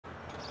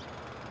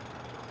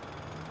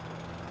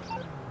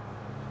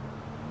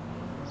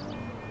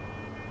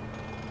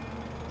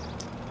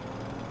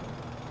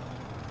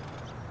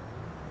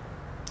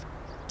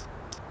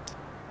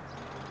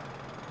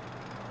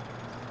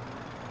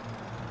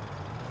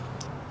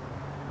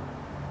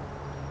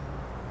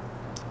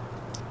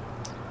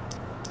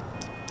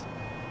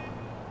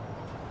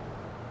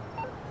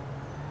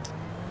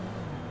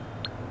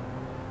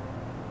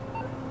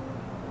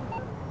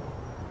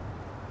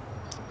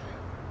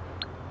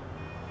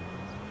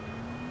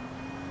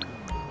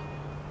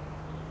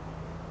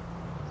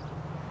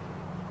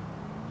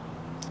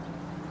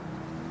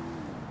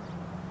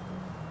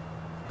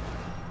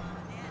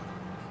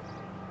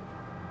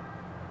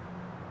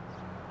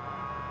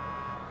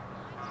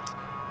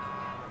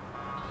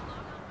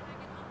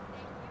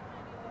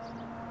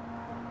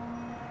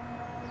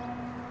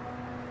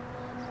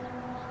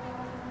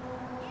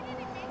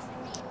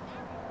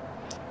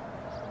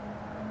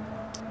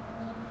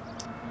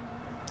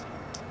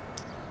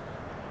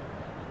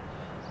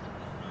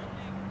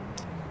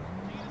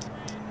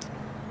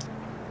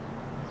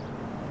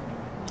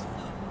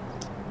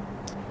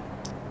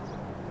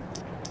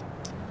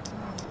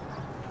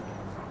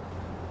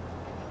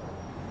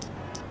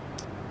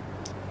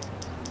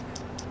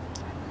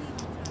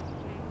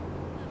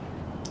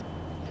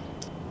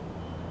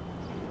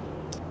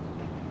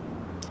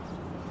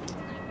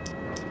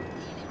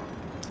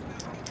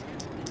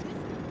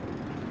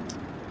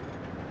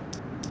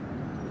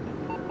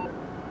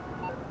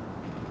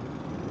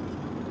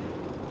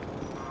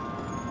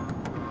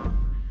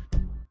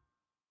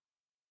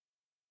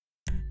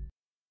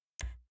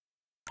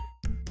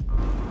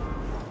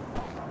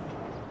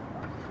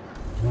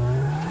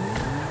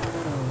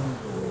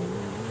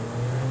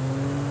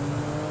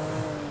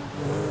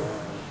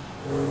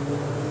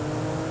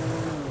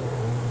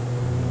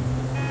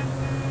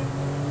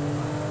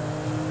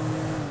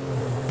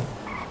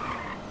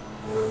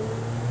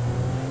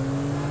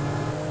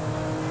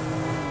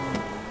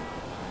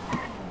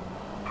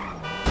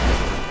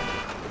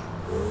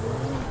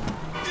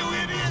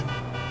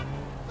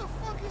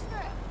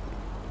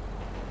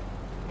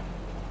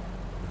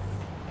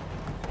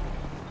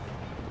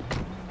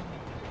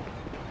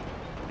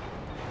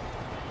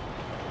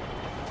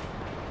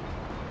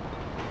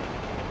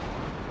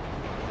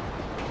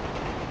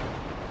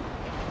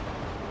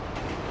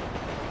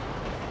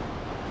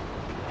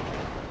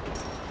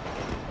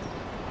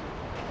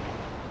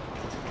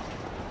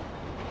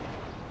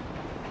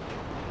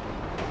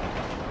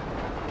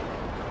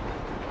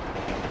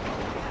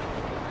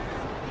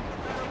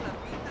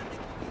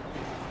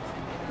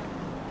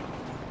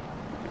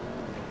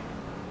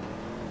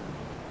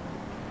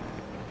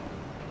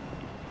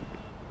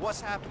what's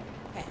happening?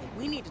 Hey,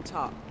 we need to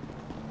talk.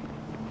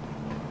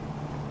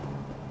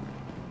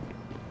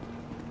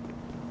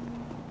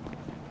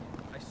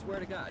 I swear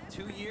to God,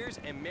 2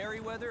 years and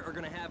Merryweather are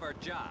gonna have our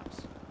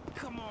jobs.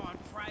 Come on,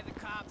 private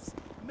cops.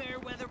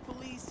 Merryweather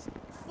police.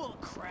 Full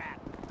of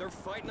crap. They're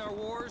fighting our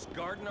wars,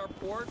 guarding our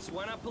ports.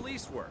 Why not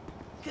police work?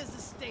 Because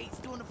the state's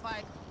doing the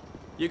fight.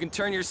 You can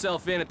turn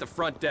yourself in at the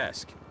front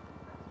desk.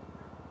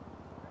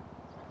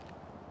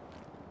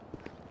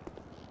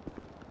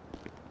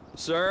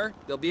 Sir,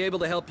 they'll be able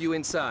to help you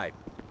inside.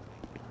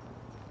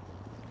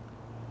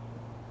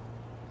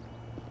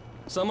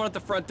 Someone at the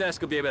front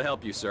desk will be able to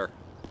help you, sir.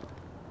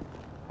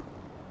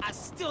 I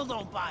still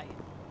don't buy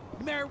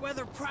it.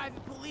 Merryweather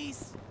private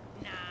police?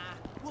 Nah,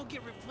 we'll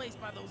get replaced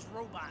by those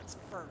robots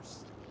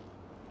first.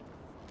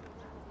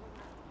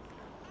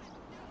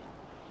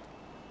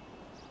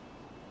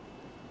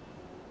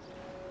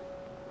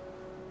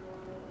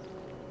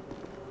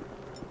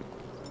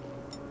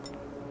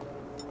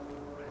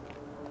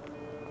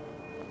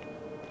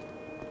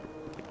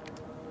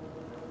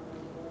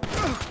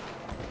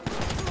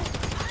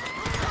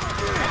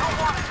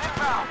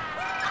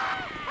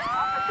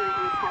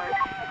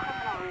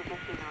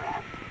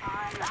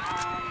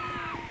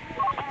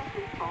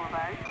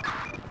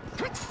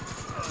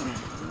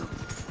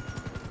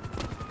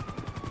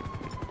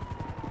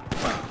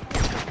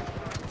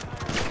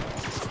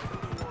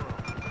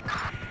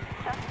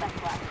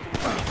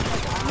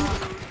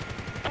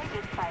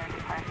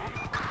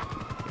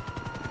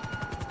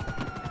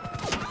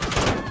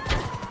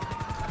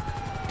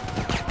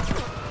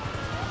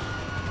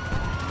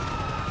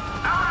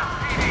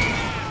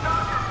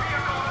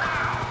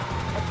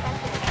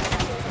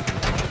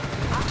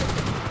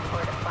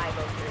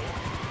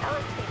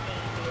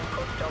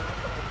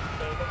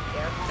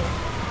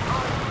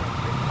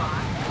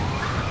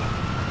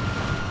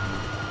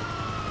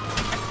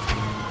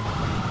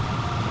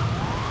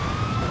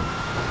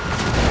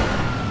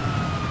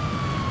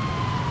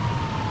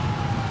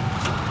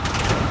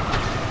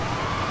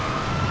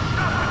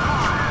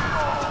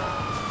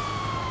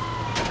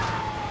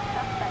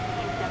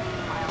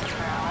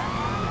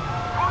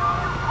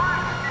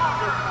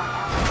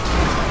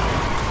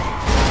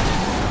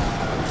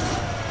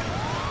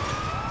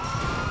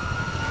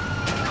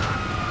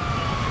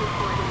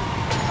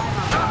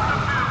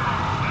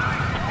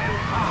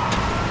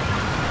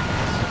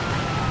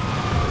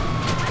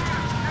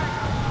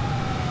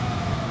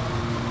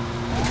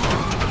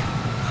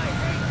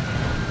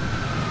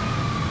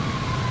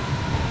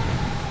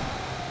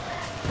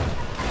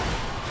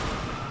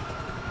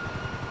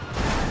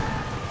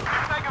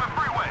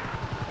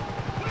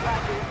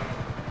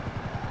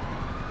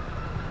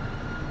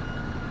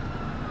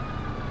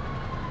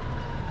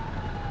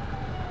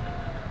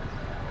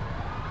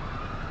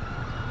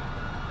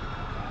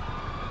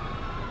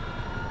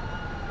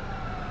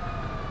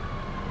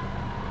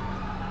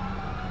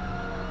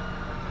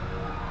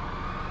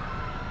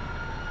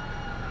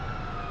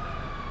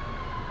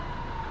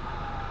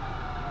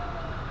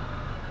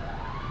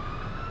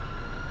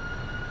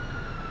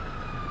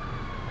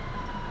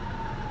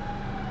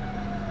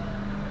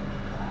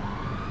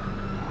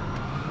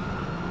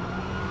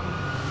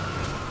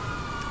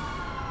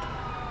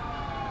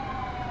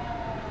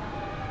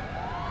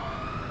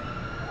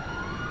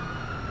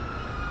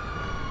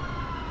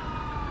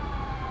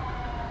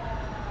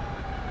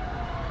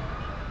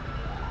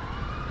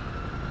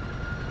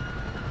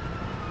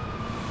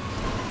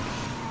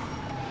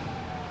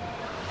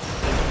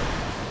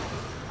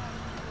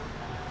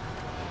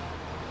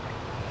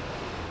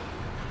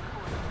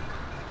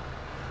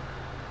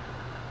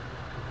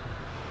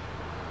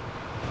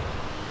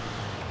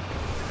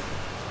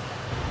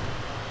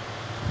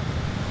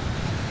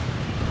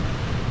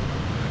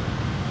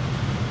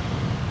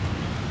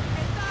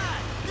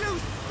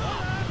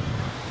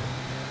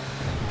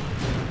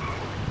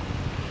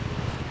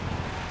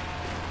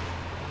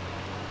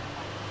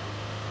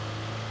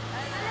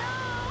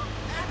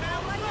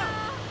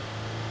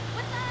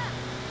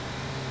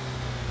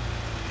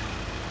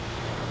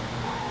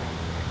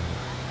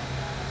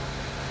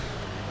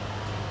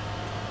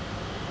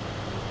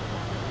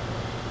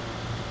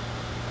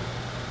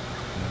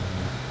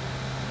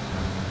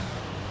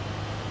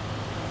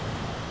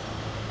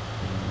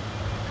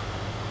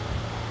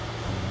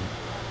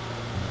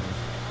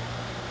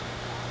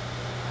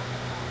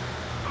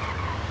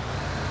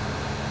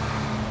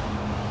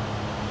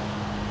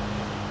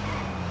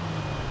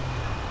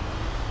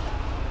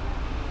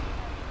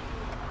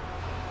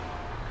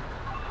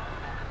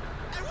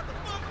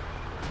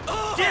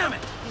 Damn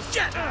it!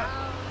 Shit!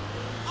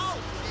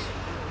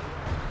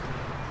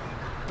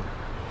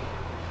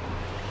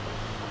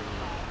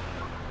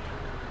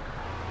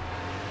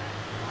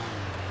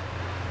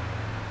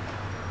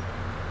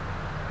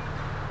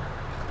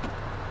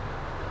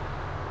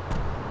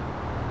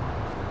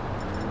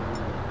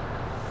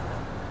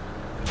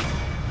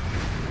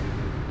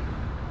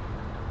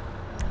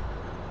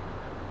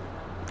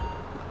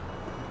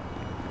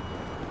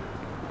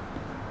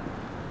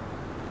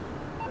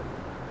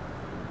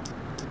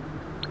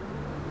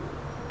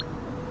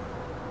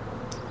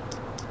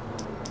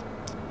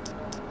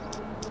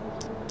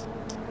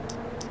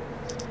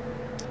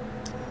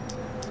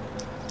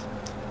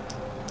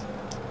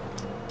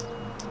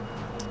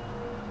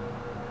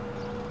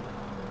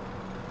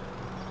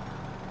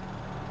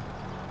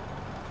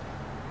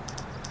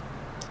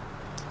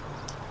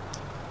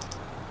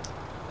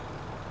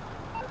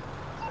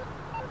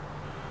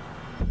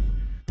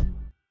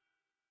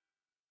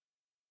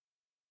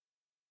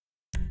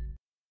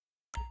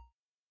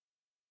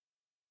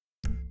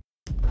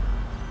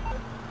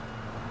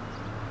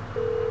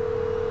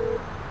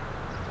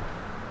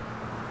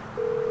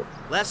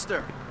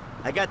 Lester,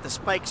 I got the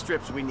spike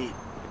strips we need.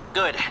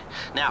 Good.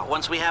 Now,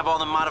 once we have all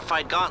the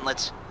modified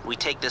gauntlets, we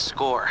take the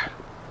score.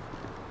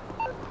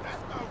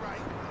 That's about right.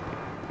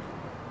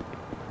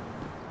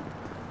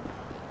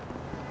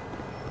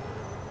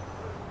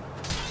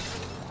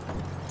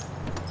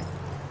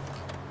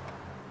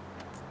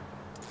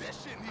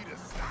 This shit need to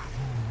stop.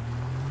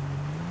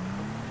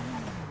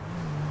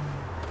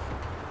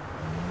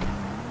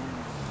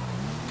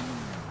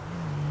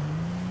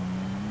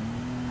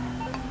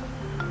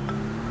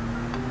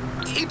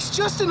 It's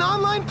just an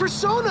online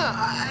persona.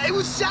 It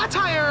was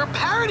satire or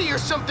parody or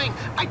something.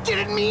 I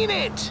didn't mean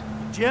it.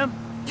 Jim?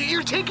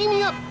 You're taking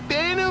me up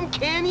Banham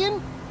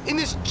Canyon in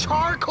this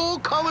charcoal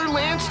color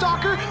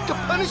landstalker to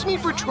punish me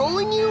for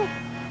trolling you?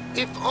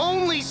 If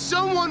only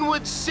someone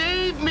would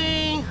save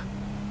me.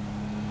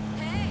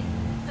 Hey,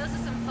 those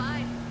are some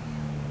fine.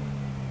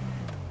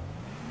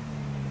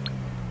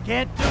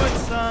 Can't do it,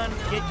 son.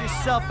 Get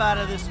yourself out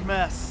of this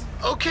mess.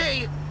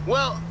 Okay,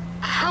 well,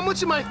 how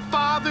much of my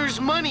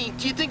father's money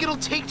do you think it'll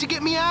take to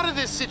get me out of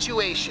this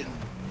situation?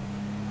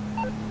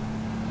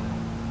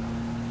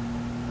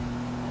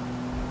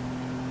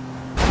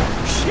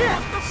 Shit!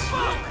 What the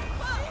fuck?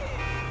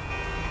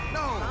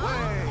 No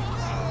way.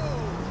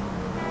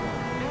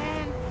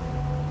 Man.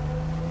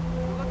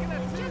 We're looking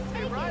at Just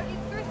Tuesday, make right? it.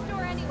 It's thrift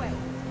store anyway.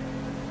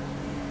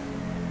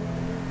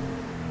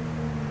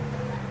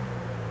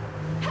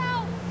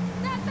 Help!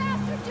 That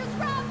bastard just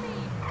robbed me!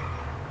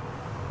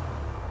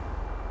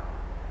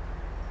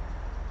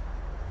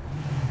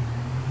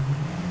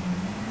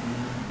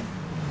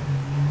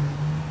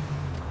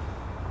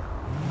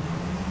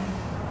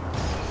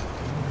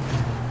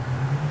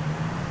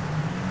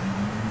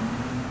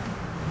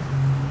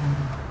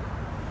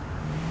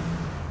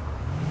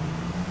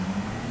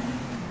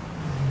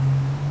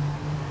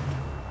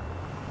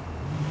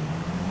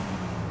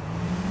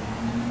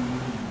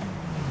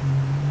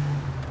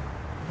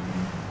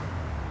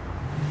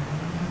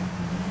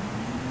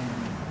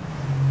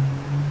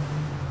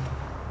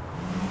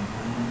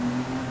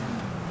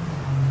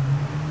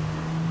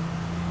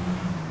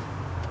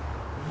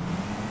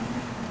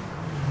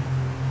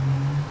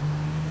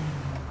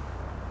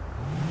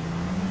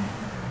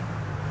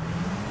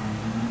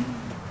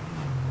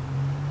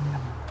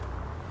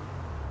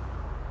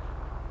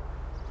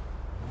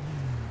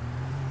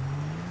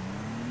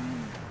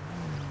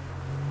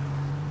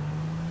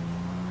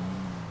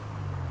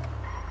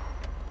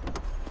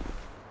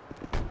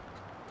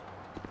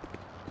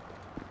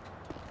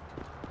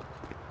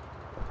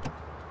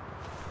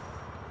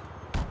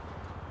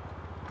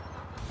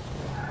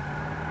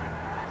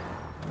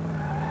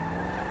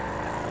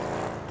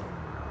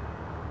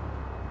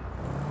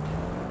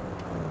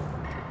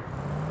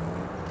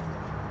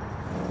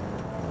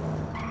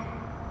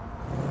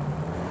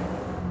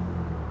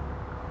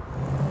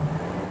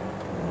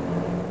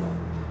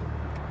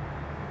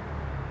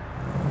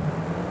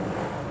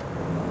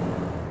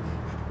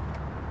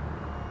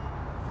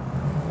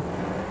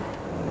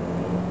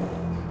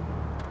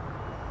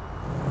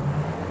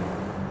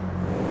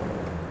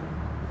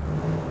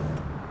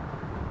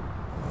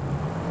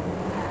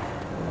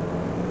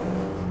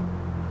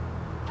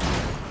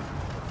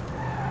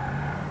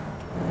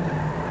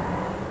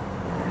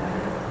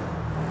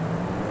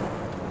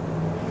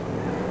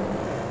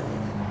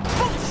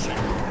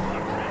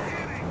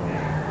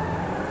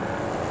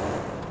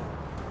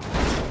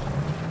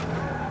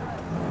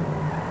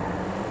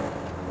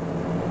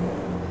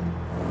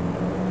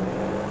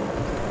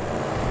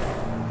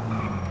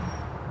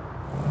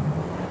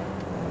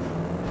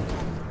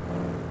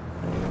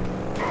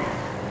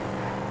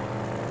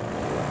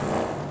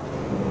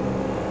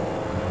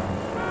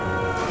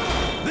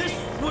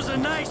 A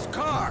nice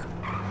car.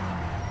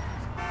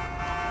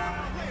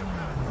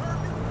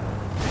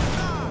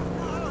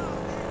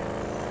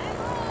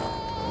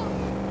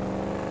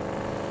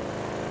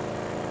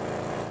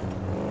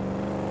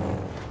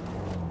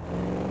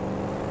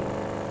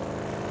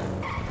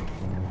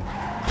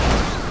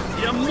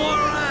 You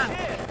moron!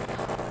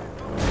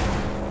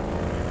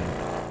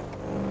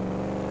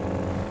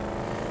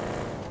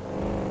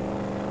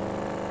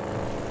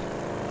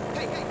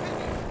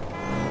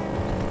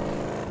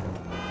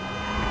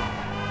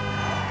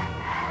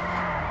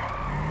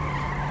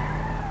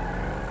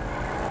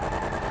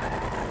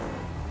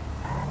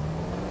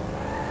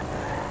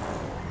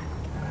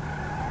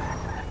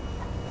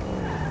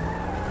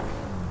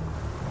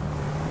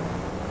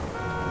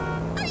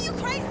 Are you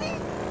crazy?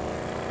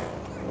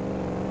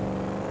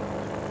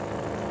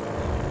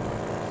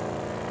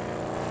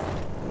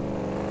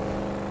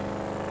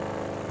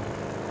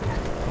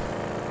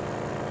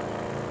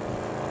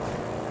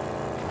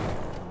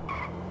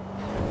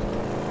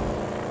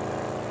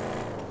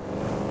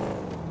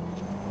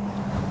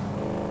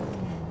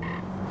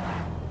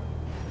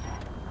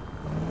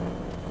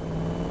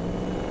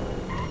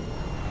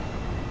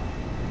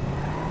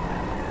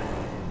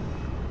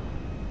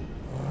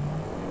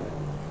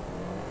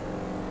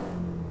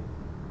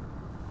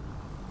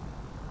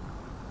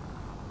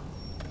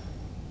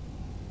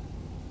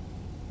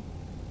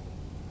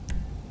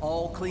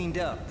 All cleaned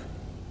up.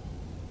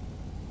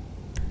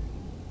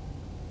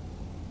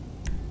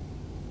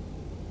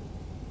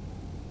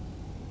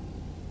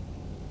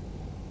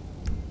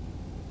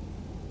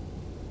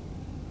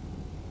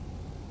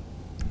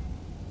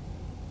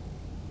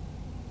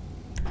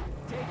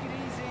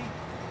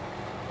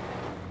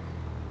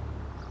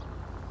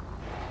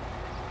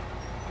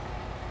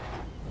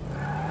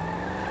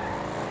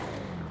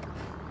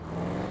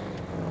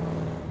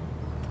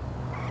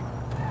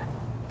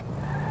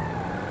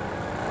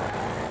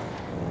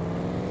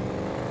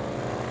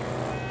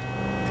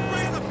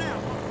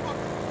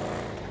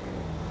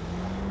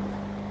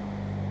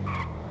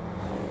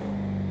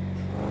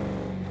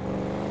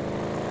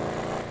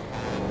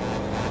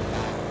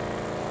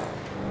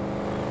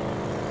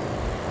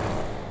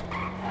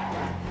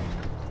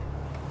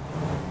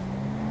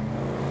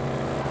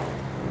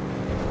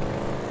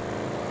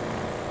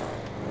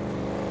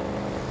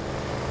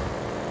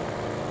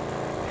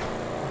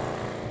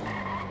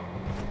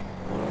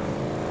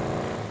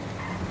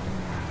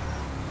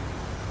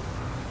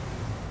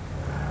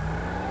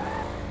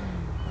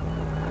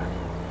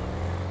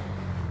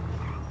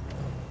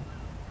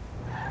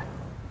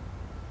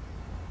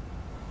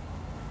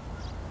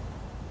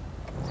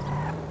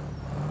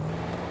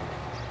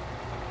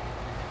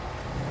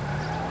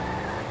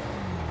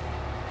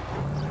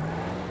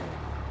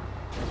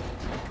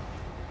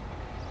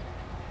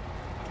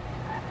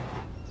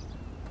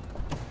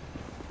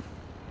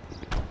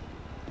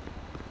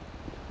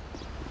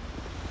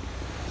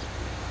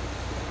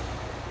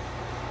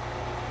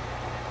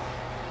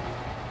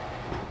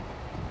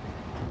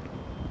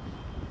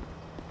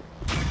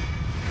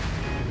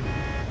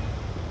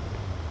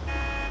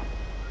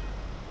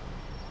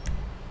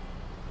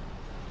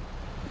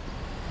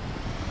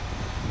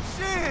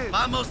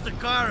 Vamos the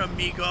car,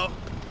 amigo.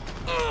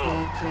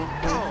 Oh,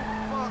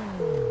 fuck.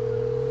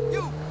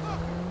 You fuck.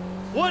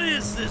 What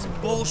is this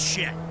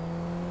bullshit?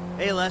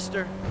 Hey,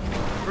 Lester.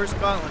 First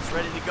gauntlet's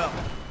ready to go.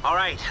 All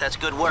right, that's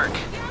good work.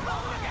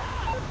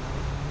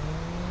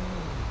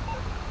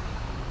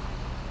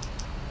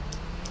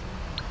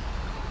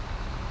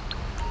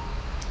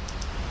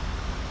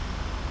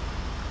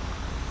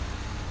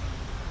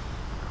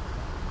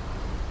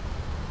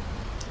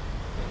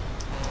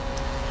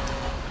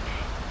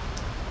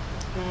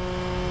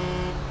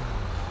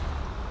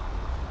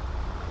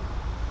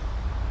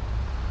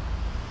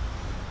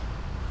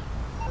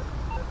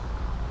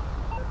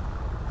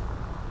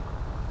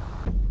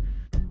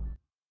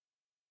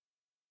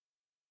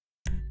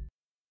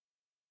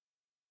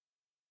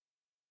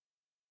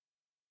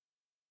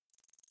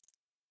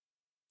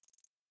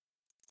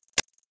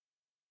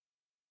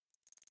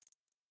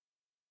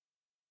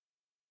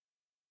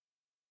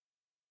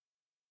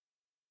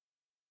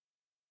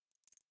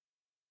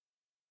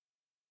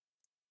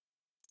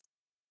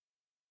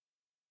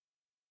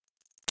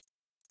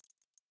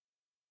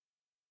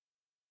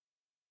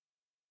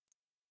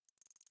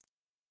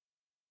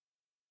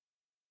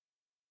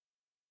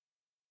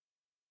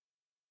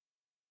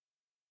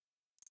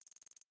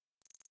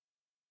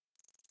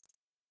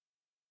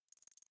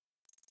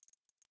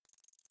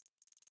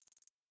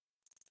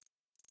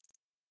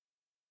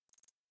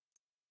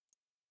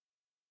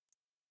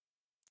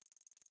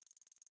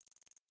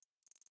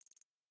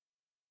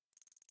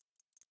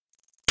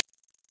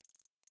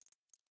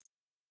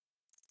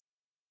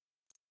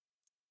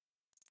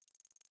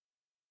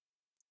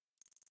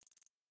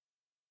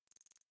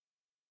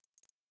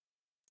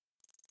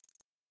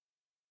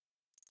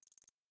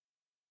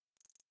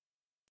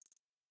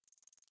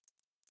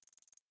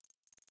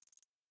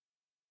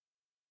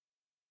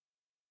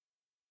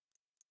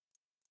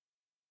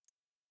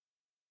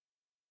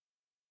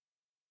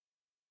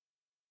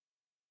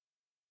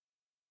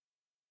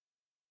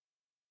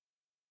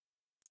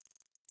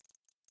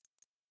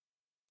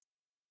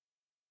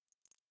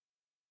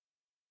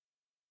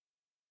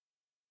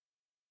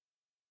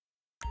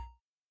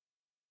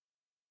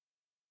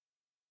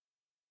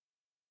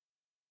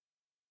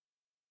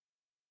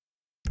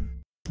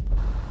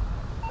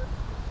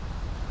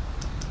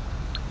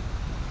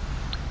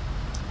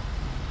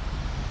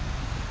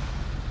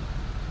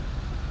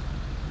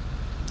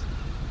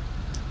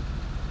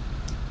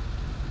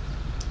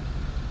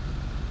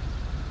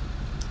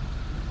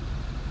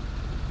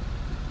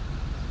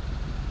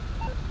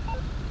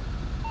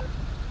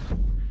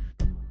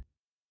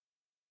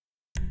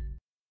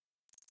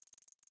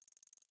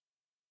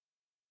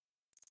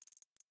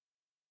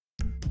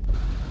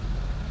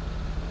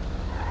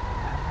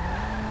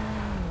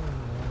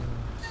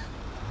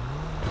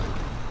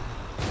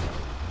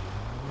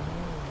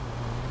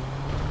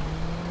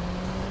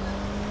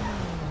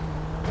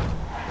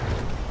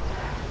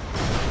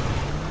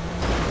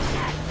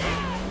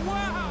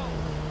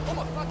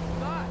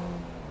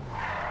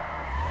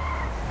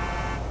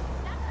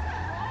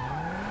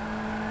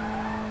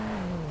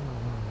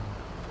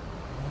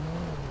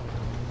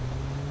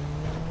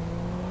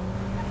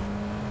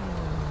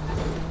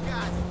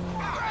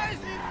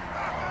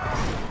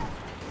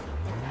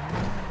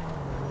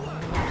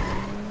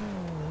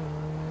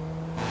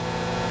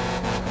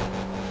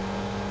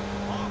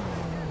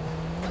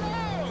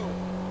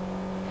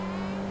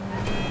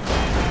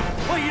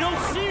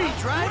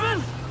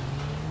 Driving?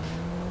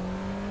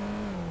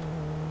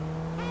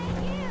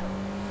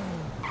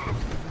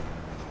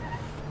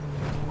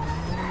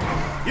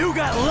 You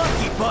got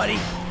lucky, buddy.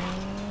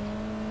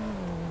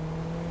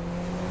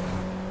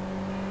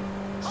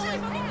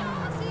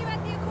 I'll see you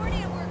at the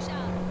accordion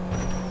workshop.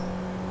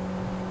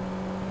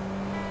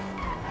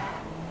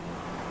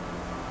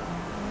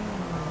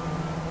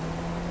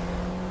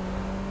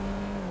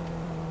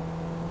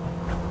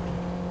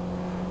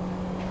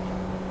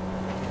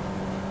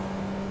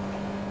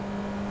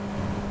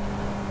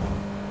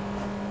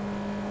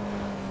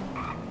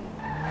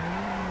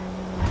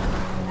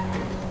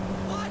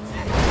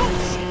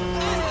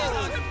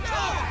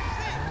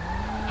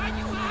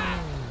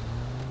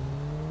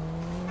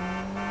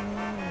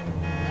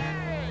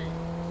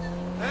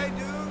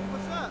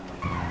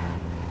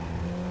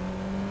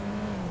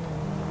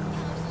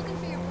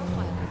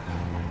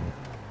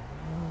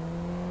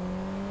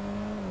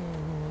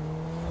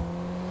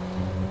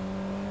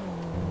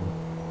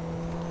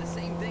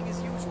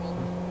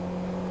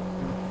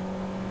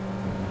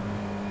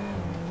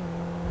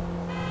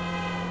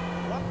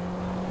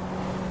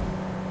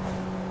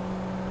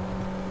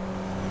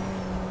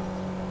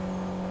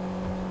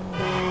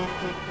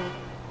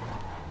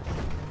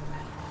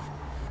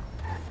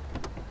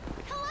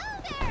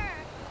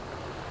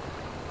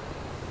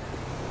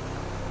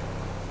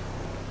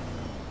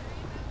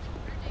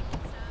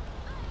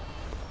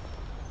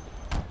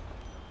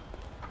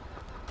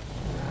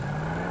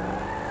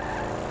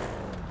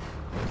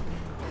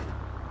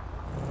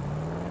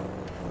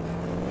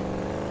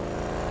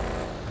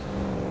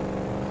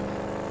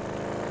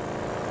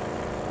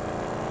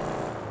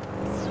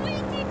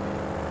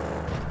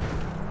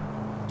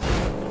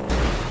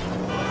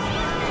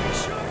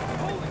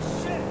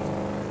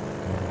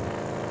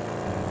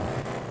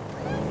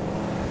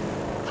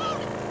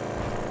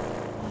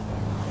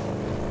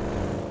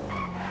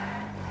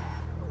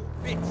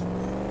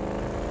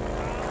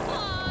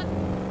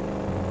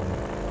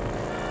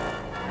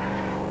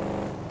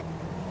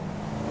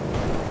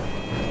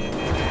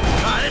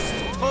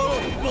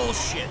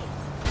 bullshit.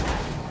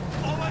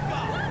 Oh my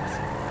god.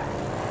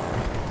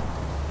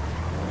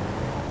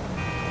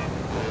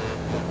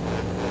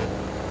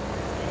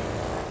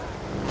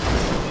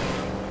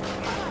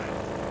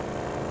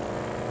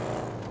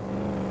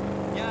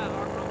 Yeah,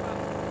 our robot.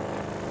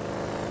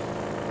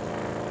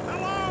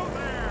 Hello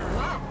there!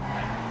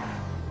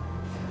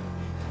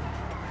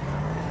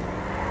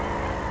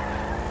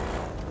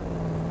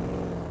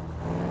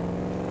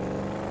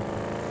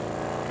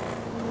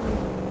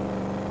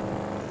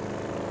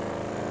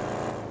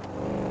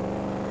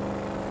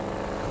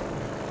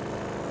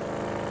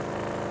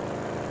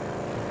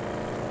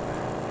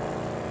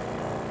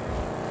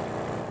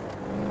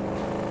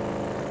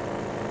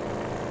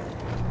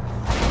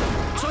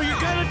 So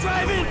you're gonna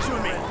drive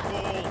into me?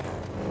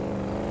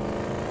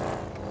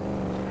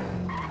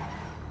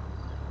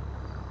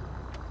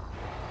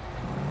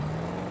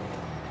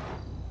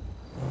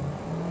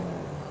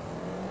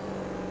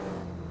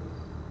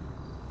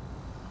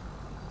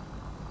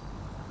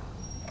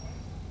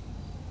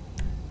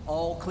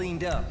 All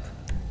cleaned up.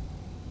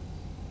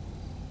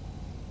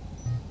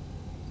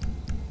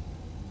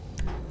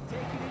 Take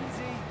it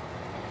easy.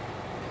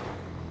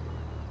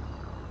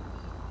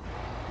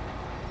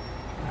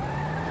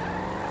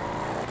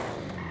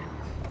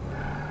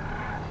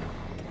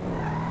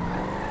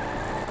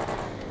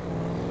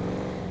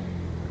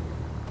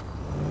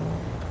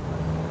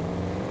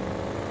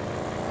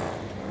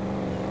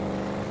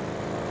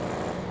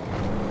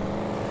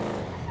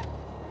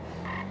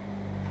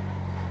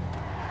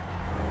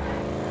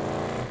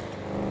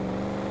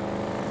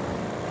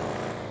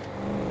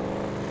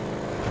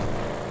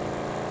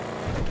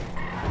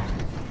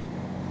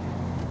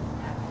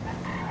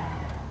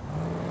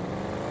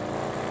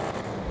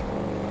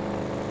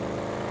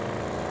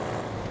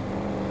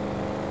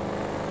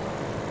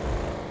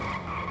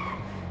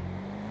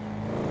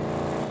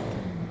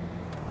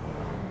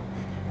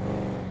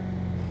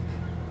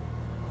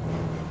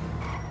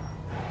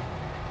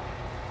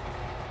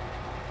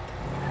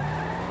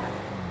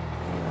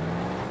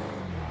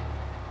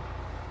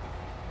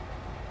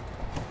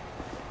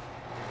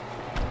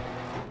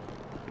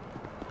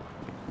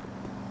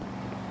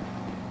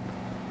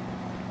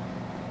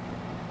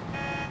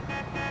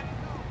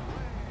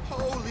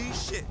 Holy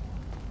shit!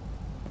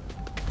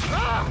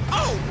 Ah!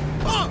 Oh!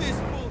 Fuck this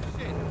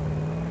bullshit!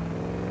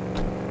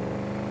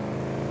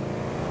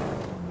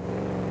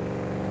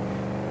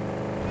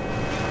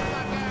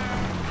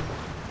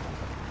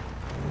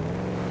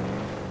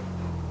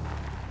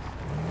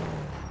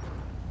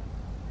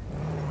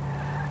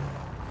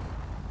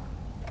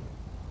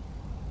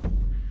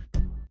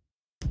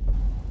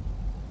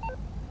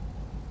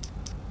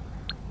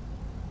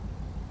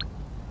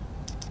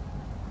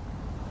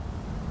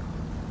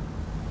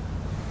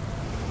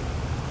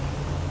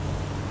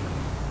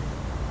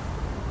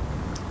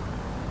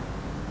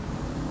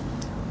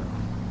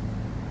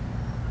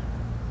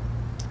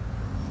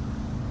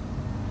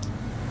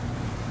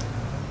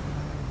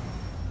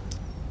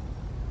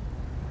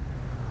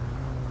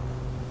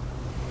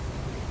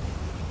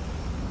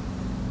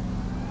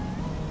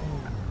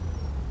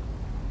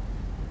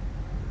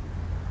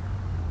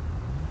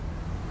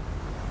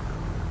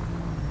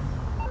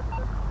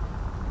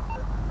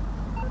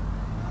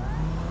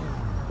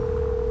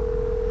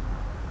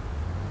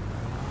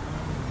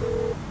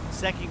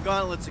 Second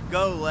gauntlet's a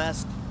go,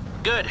 Lest.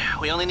 Good.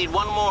 We only need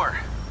one more.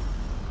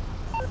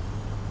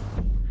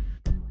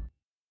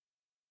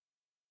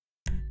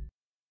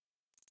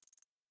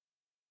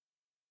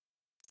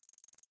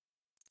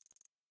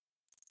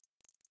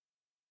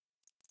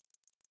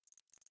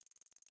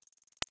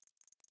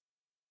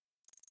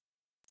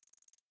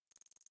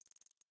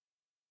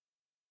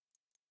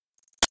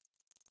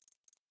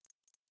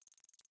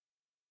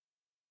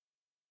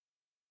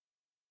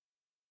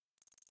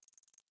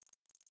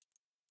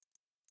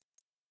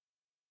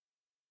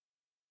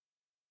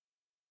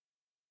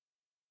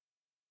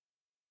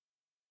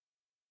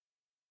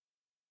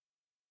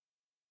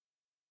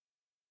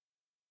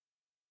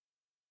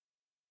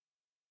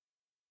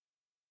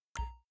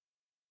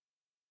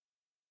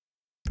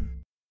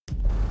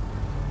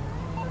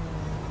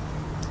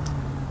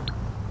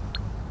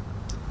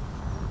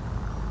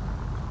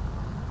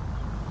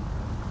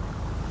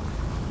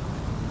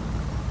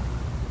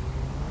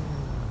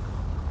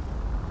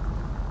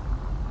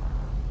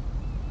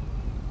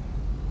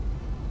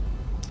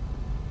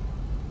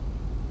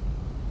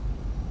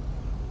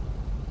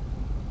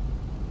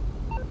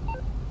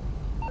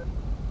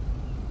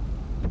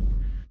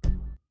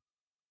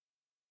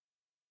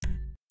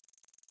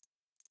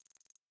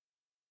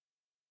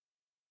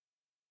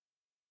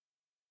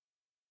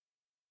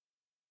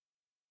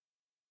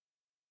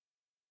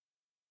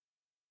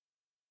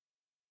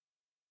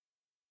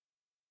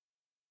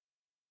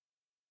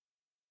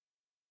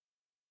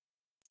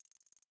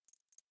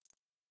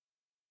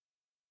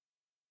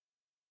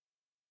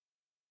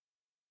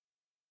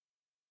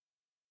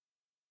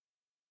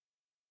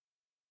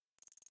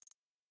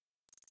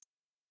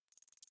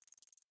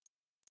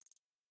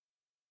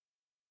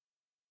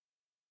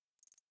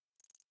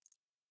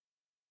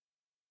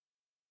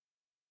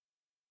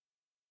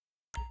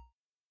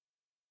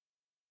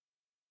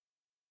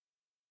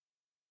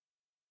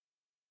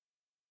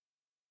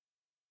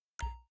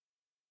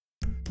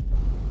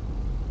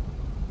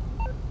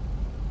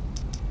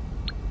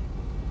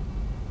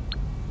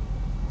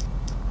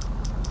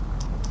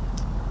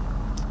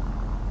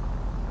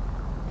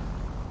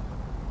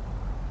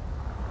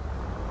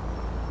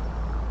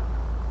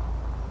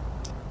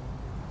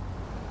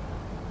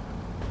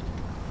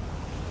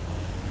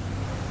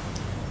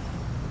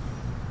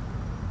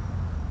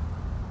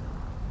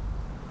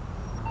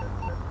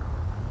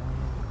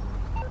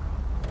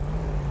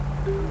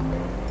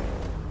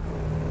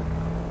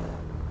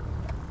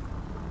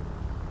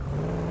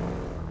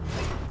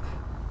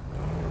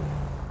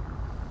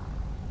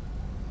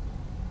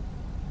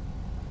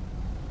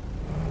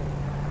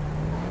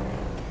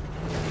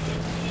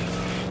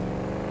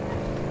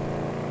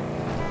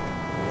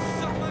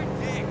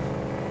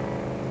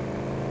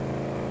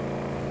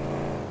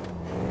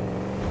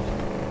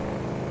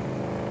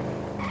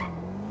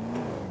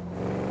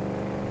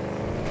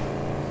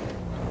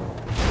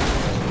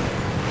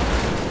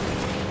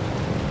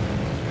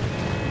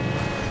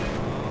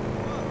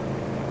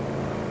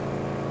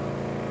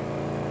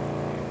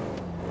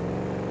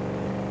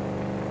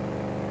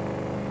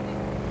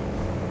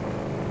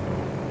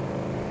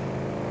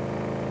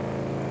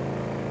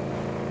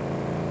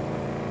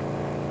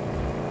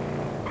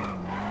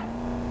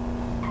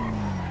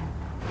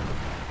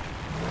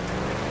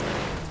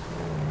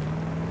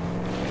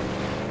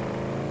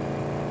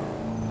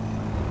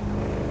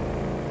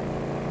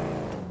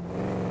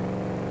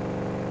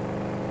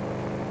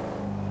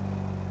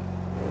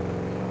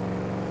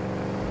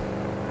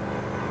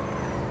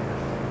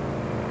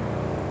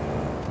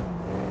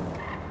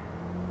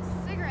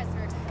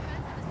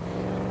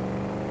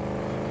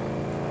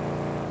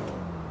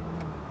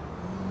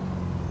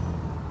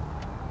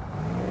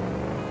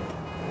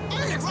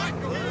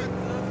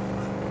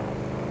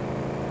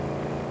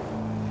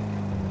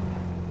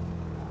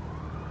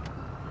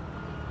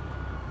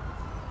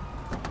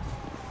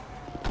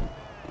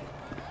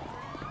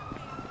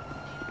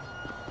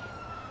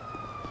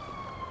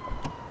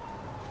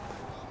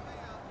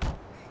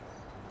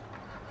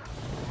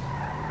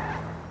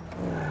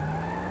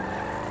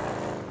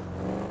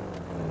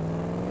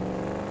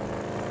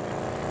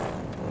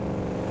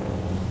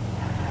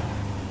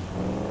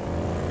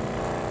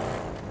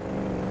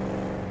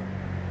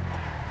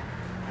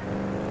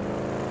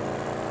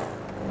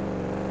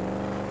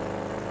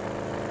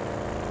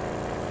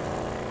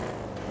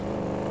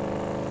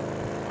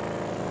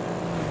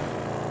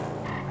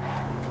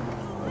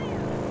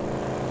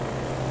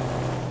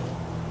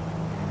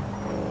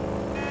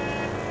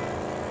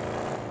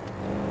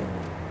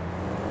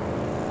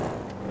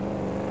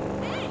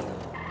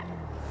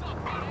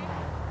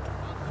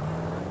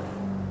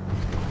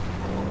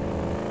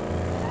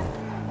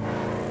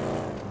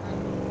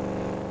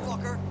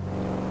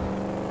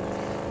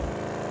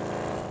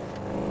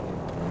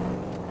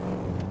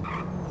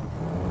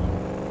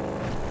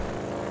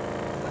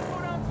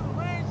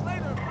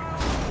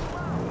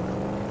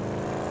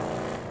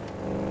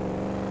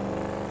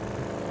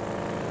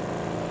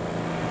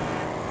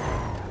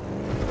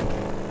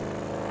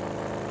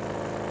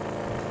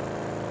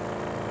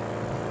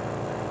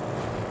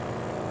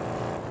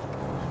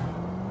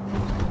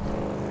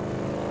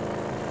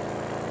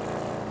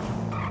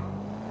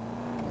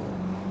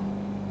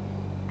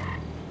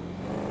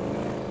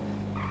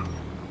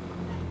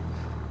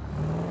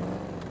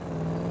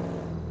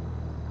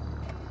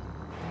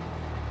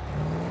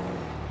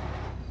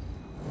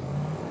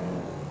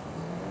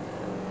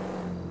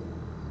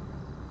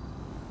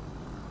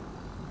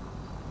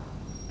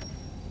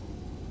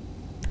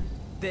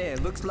 There,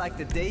 looks like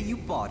the day you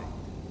bought it.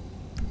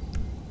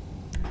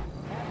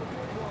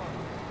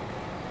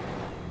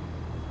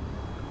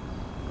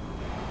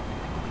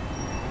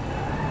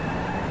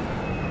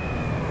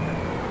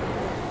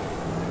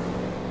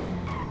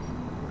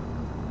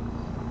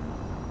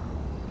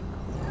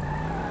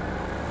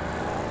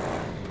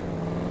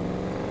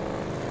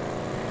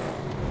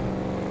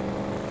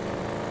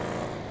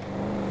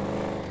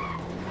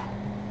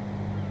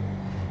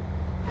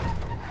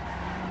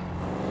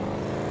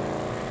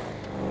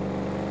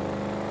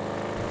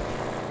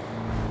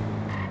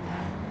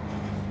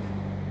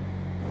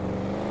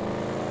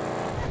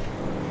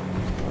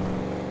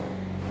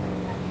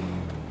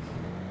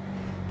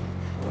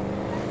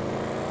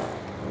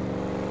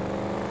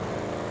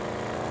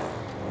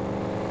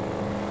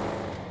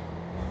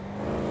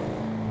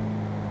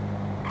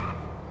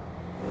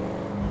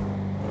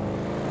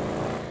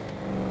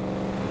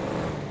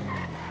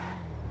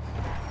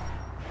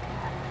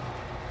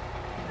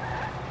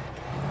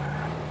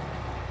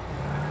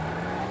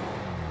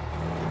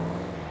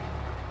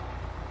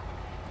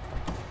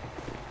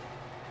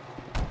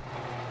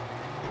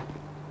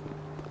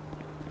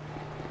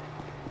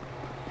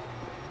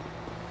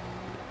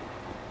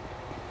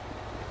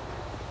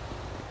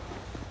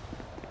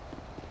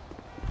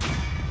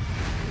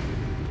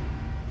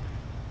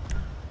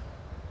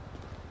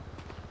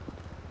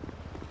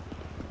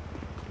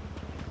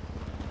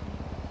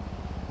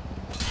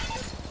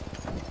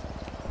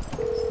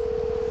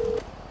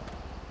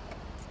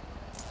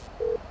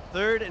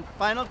 Third and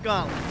final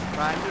gauntlet,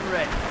 primed and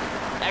ready.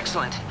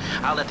 Excellent.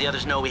 I'll let the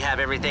others know we have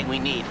everything we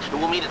need.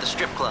 We'll meet at the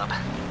strip club.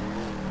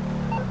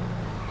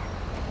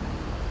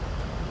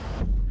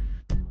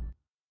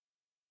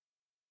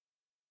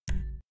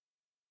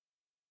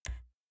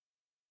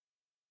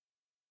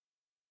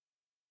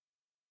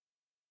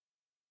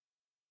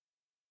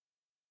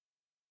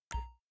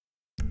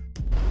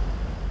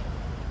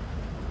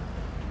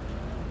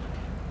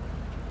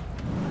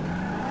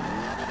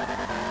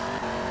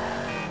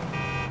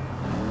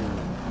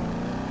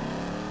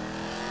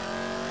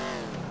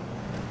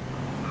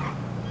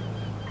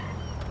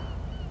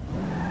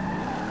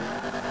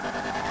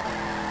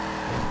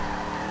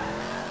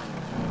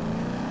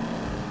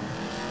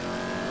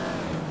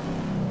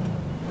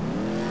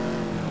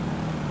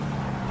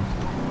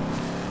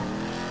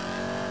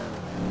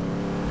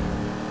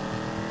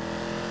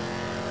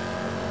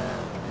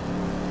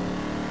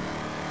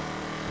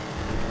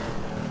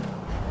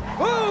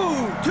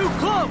 Whoa! Too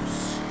close!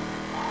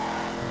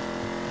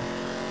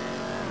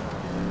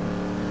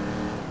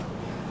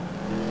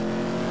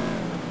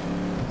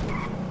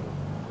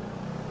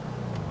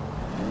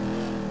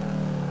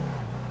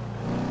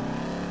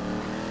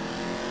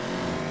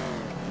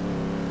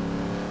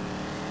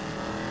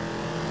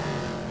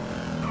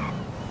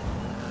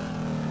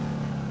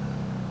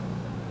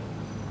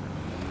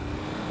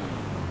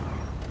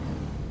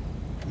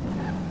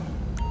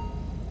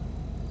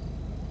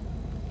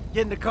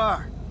 Get in the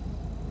car.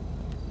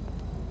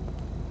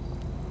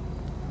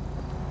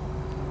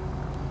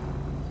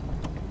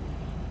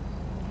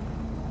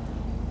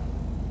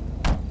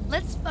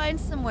 Let's find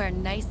somewhere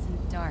nice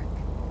and dark.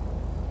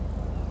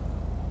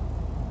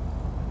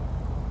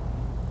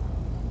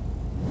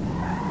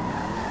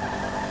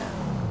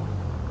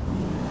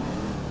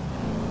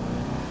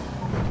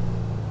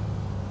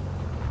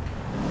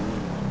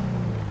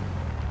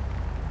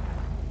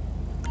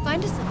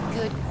 Find us a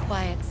good,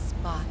 quiet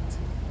spot.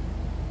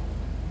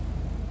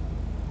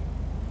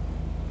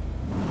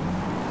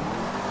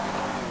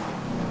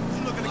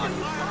 You looking to get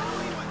fired?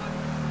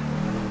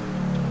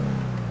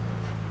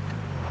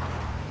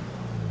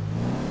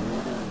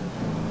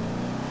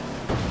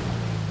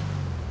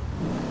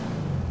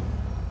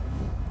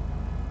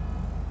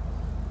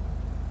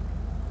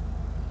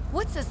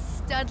 What's a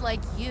stud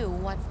like you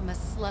want from a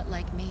slut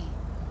like me?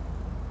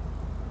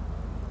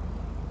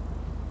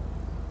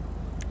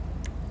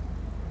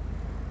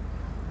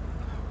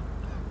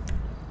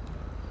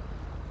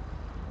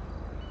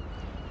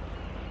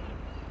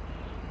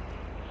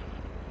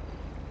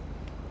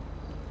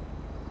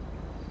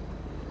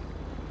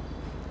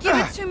 Give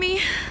it to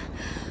me.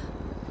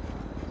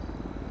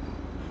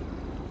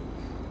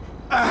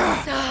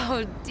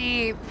 So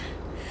deep.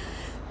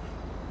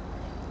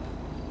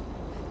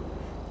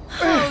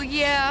 Oh,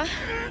 yeah.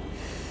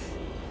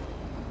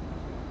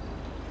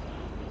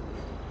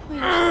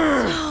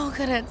 We're so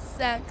good at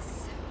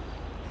sex.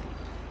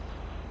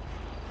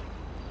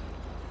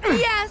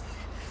 Yes!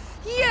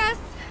 Yes!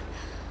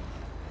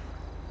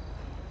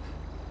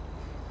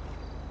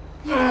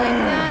 You like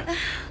that?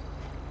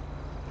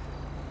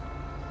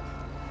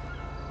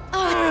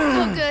 Oh, it's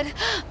so good.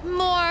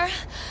 More.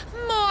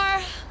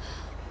 More.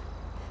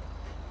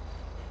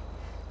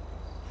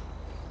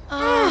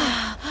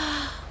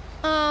 Oh.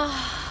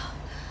 Oh.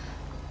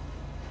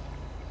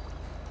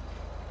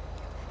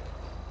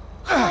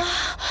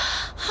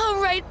 Oh,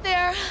 right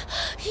there.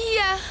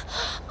 Yeah.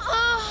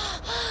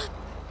 Oh.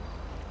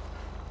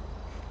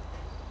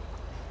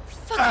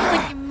 Fuck you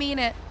like you mean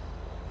it.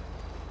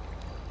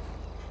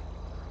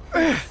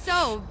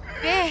 So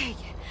big.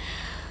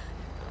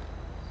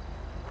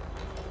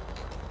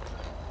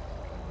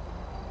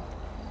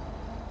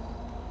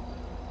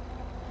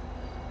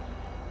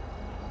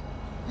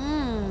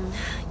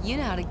 You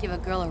know how to give a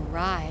girl a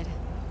ride.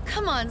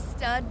 Come on,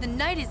 stud, the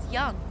night is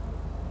young.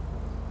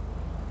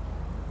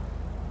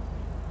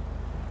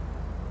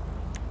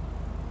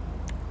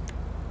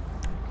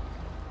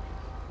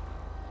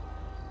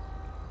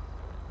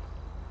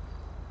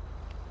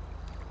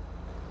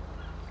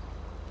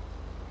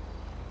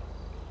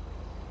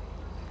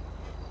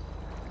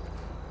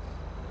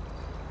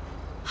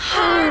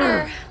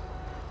 Harder!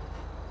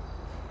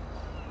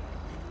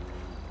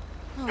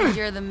 Oh,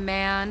 you're the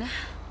man.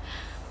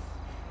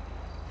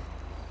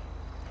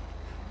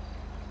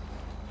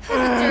 Who's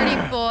a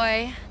dirty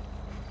boy?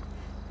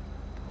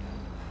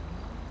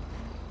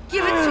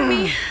 Give it to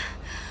me.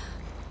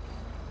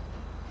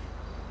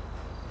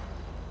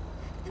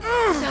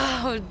 It's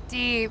so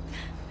deep.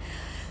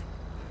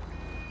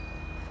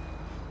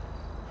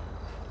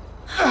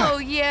 Oh,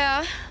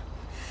 yeah.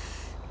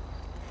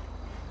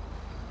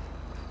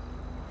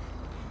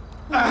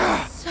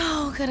 I'm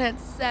so good at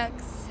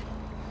sex.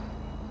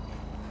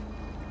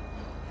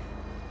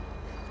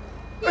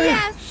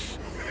 Yes!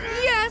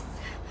 Yes!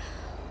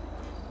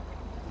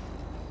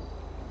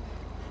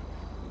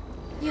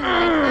 You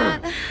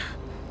like that?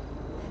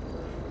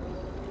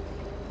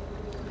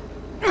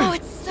 Oh,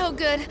 it's so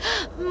good.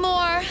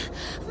 More.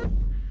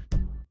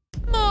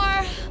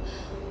 More.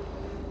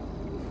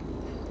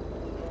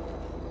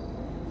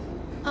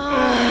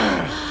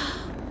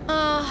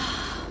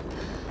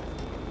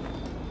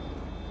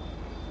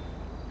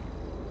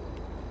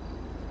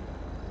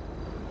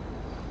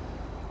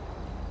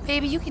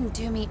 Baby, you can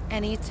do me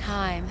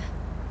anytime.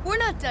 We're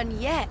not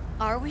done yet,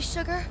 are we,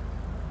 sugar?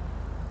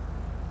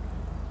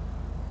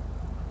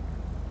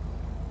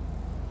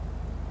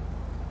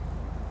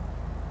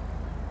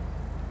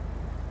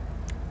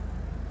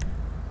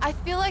 I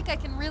feel like I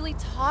can really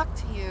talk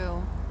to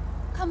you.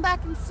 Come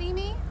back and see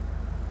me?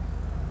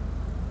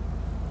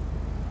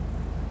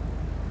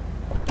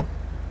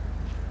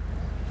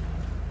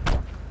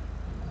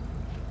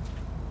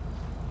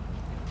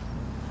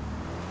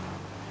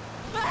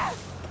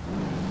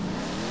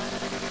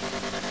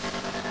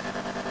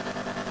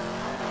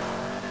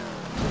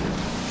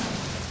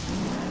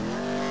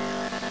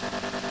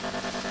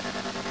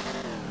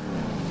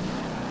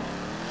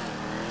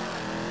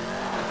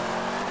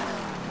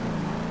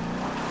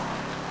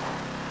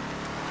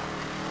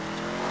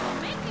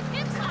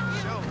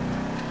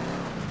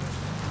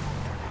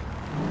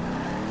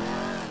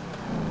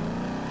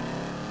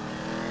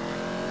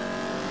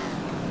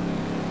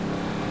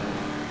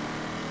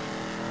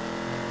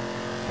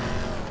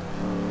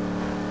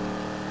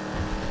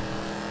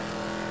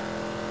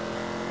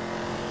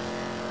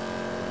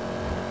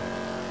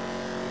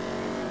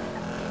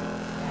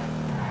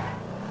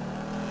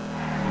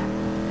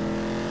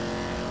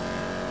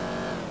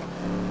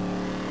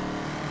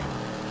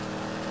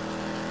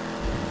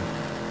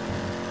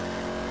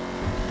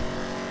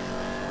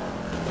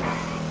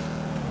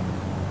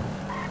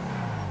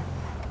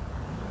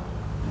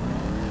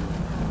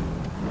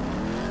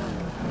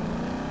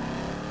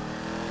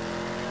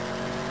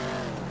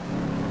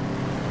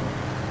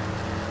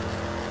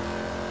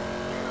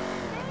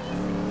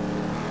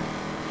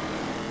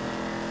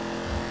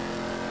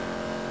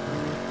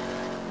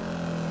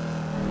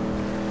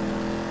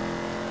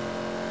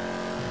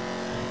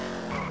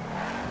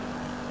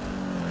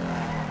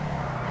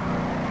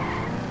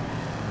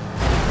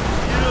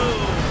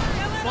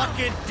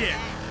 Fucking dick.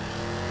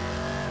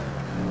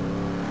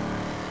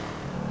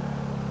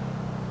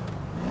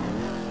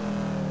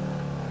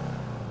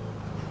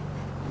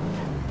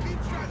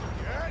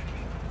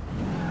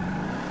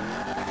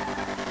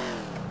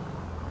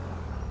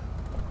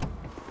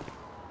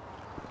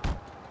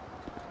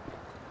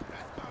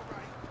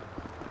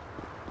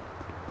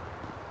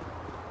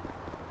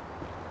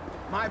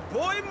 My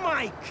boy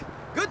Mike,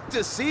 good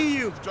to see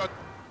you.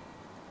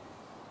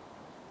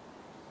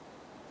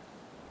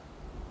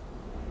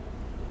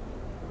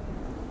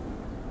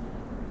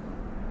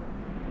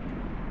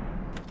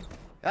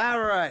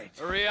 All right.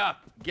 Hurry up.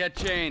 Get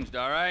changed,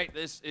 all right?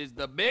 This is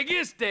the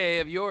biggest day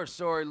of your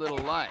sorry little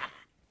life.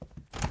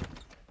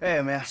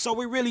 Hey, man. So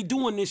we really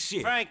doing this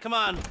shit? Frank, come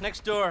on.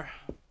 Next door.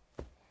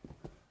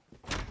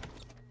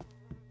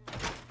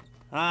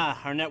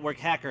 Ah, our network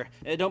hacker.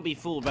 Don't be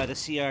fooled by the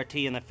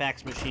CRT and the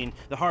fax machine.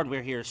 The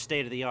hardware here is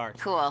state-of-the-art.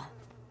 Cool.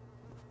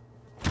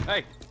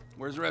 Hey,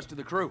 where's the rest of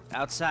the crew?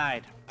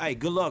 Outside. Hey,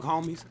 good luck,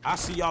 homies. I'll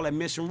see y'all at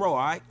Mission Row, all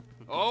right?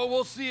 Oh,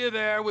 we'll see you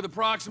there with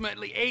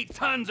approximately 8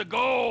 tons of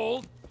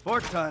gold.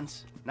 4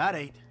 tons, not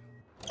 8.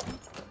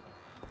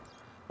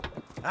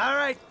 All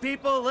right,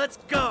 people, let's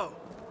go.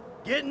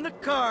 Get in the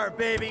car,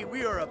 baby.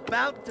 We are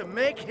about to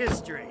make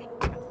history.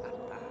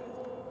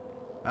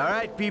 All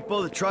right,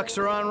 people, the trucks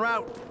are en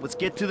route. Let's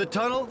get to the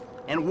tunnel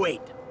and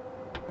wait.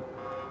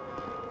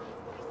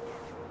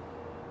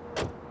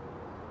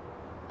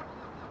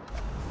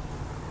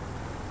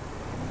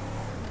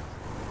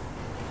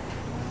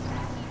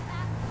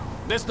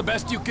 This the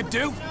best you could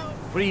do?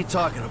 What are you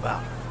talking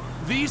about?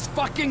 These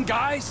fucking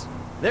guys?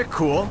 They're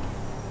cool.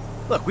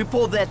 Look, we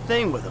pulled that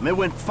thing with them. It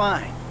went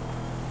fine.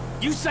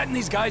 You setting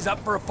these guys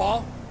up for a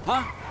fall?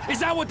 Huh? Is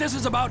that what this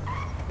is about?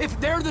 If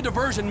they're the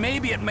diversion,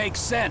 maybe it makes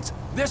sense.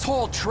 This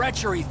whole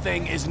treachery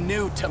thing is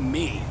new to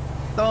me.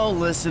 Don't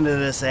listen to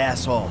this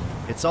asshole.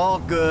 It's all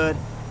good.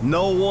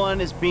 No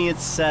one is being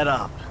set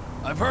up.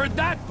 I've heard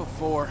that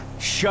before.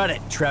 Shut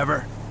it,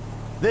 Trevor.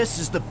 This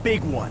is the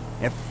big one.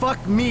 And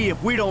fuck me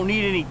if we don't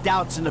need any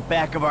doubts in the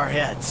back of our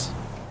heads.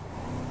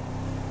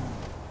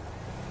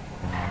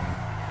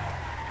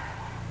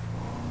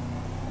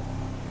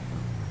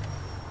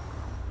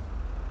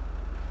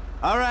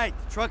 All right,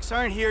 the trucks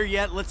aren't here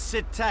yet. Let's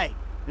sit tight.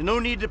 There's no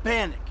need to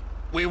panic.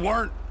 We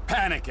weren't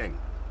panicking.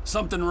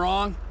 Something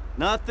wrong?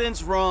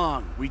 Nothing's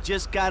wrong. We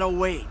just gotta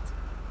wait.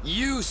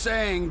 You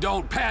saying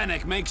don't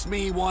panic makes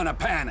me want to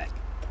panic.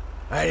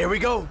 All right, here we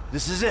go.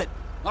 This is it.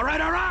 All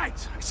right, all right.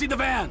 I see the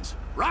vans.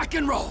 Rock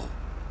and roll.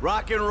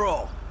 Rock and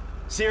roll.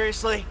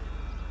 Seriously?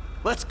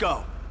 Let's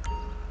go.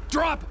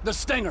 Drop the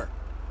stinger.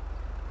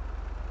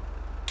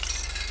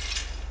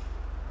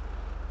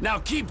 Now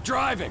keep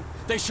driving.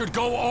 They should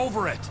go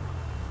over it.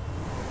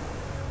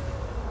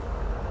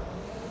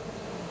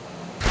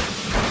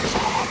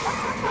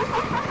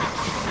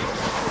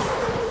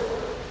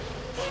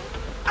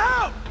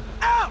 Out!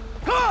 Out!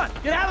 Come on!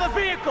 Get out of the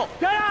vehicle!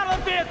 Get out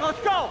of the vehicle!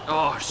 Let's go!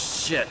 Oh,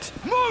 shit.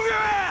 Move your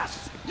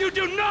ass! You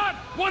do not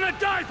want to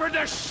die for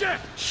this shit!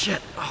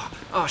 Shit.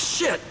 Oh,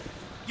 shit.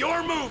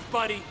 Your move,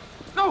 buddy.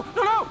 No!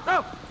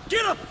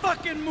 Get a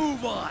fucking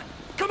move on!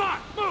 Come on,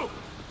 move!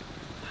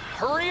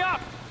 Hurry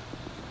up!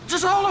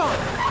 Just hold on!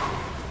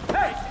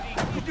 Hey!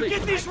 You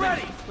get these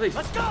ready! Please.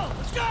 Let's go!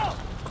 Let's go!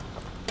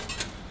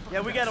 Yeah,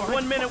 we got a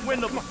 1-minute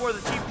window before the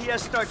GPS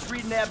starts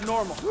reading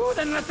abnormal. Ooh,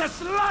 then let the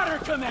slaughter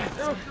commence!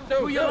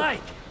 Who you like?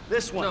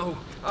 This one. No.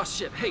 Oh,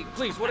 shit. Hey,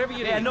 please, whatever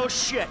you Yeah, need. no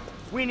shit.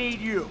 We need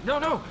you. No.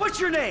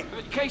 What's your name?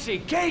 Casey.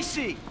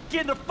 Casey!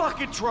 Get in the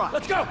fucking truck!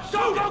 Let's go!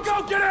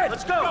 Go! Get in!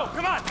 Let's go!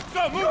 Come on!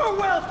 Go, move! Your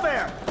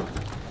welfare!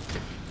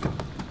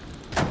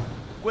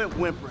 Quit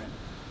whimpering.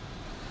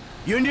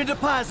 Union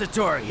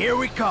Depository, here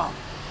we come.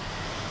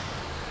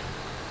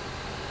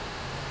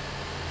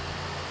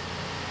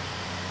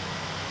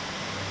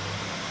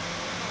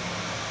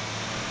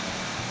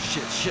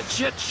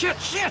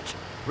 Shit!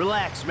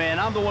 Relax, man.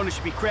 I'm the one who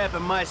should be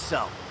crapping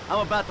myself.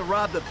 I'm about to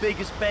rob the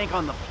biggest bank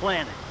on the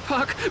planet.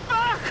 Fuck!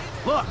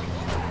 Look,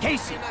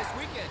 Casey,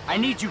 I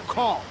need you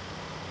calm.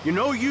 You're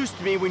no use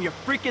to me when you're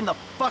freaking the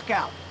fuck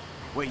out.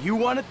 What you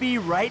want to be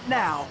right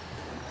now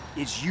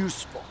is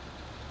useful.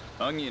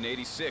 Onion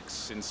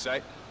 86 in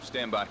sight.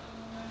 Stand by.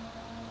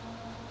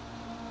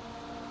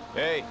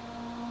 Hey,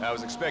 I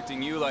was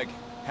expecting you like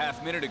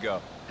half minute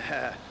ago.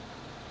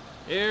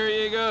 Here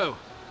you go.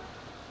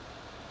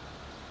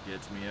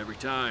 Gets me every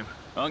time.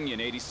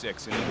 Onion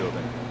 86 in the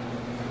building.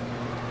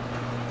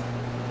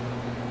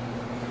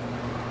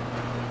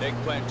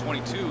 Eggplant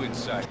 22 in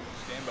sight.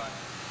 Stand by.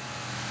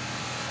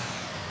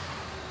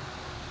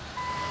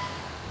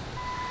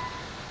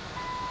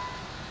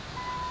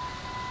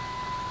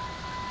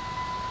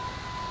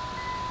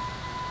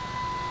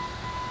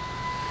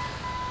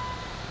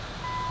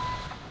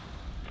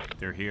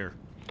 They're here.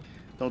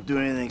 Don't do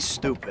anything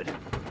stupid.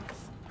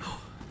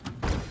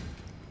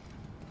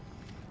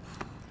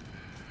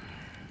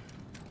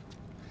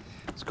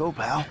 Let's go,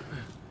 pal.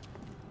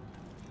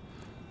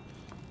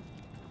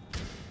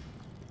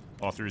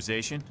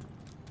 Authorization?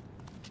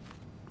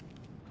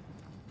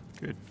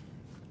 Good.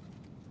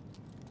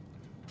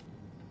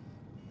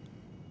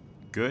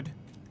 Good?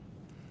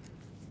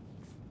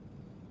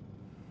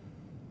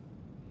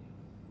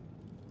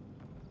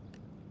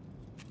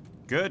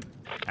 Good.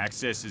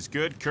 Access is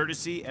good.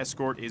 Courtesy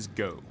escort is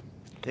go.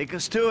 Take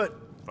us to it.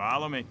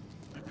 Follow me.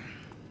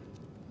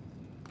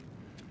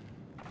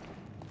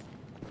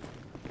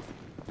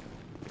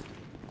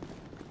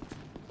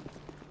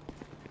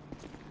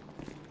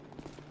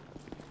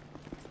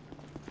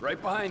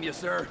 Right behind you,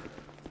 sir.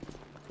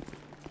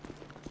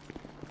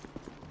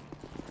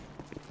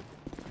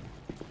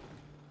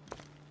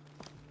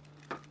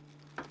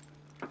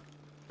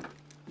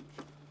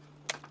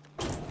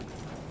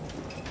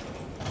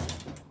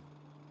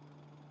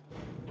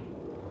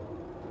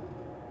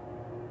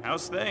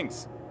 How's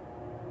things?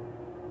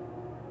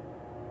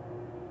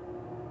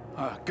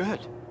 Good.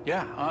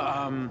 Yeah,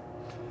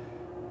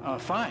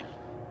 fine.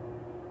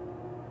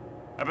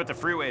 I bet the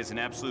freeway is an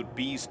absolute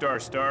B*****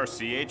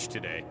 CH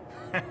today.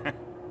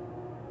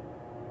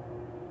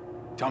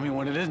 Tell me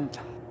when it isn't.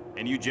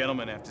 And you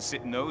gentlemen have to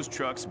sit in those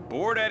trucks,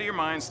 bored out of your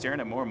minds, staring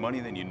at more money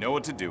than you know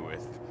what to do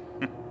with.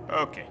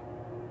 Okay.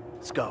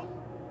 Let's go.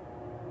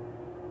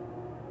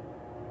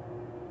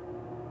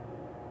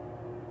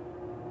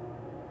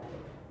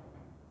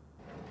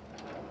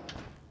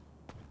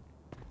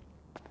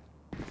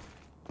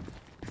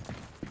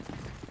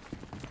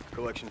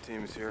 Collection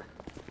team is here.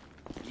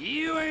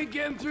 You ain't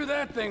getting through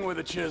that thing with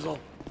a chisel.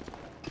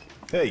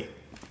 Hey,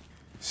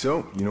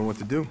 so you know what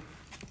to do?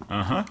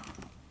 Uh-huh.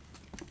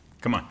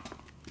 Come on.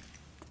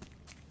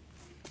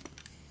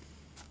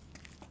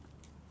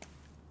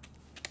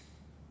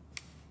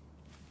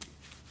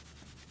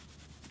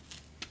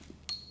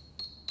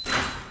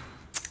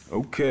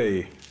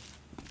 Okay.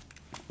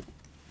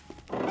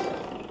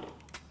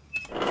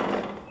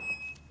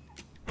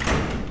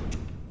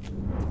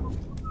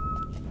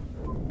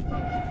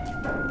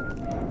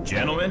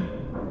 Gentlemen?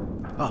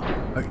 Oh,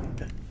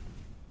 okay.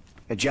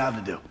 A job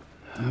to do.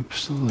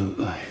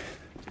 Absolutely.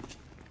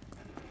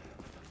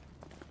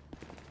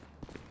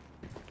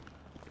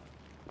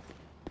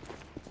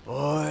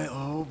 Boy,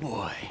 oh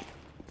boy.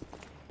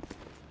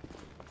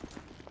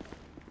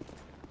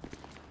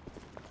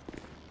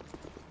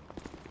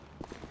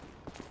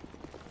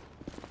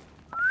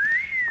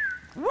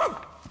 Woo!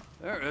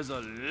 There is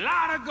a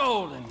lot of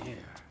gold in here.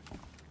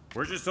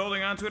 We're just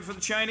holding on to it for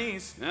the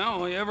Chinese.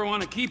 Well, you ever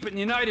want to keep it in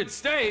the United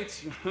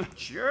States?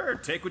 Sure,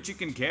 take what you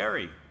can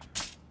carry.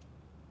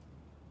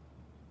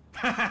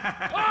 That's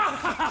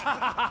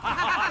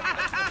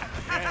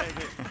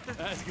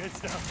good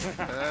stuff.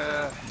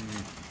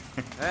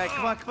 All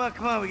right,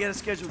 come on. We got a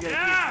schedule.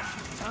 Yeah,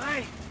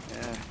 tight.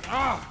 Yeah.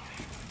 Oh.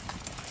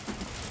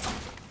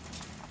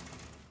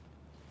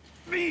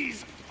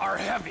 These are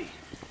heavy.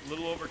 A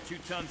little over 2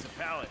 tons a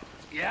pallet.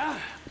 Yeah?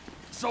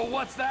 So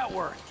what's that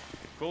worth?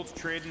 Gold's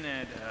trading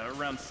at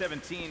around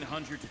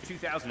 1,700 to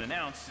 2,000 an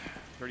ounce.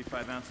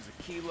 35 ounces a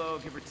kilo,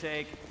 give or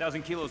take.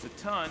 1,000 kilos a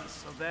ton,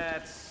 so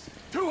that's...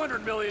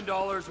 $200 million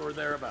or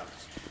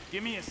thereabouts.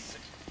 Give me a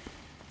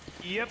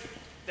Yep,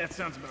 that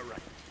sounds about right.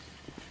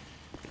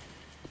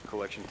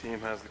 Collection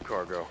team has the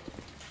cargo.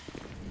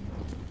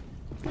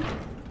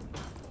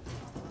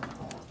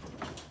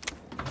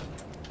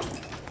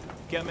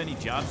 Got many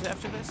jobs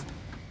after this?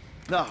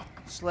 No,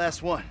 it's the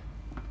last one.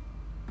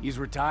 He's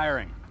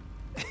retiring.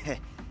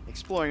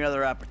 Exploring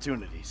other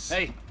opportunities.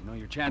 Hey, you know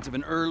your chance of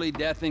an early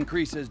death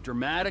increases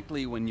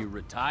dramatically when you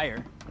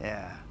retire.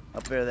 Yeah,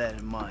 I'll bear that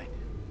in mind.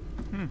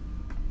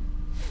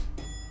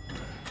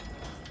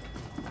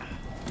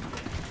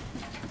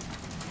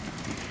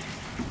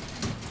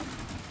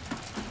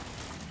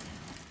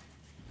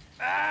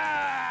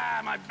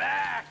 Ah, my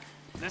back!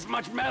 This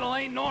much metal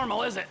ain't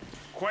normal, is it?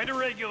 Quite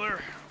irregular.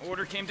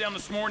 Order came down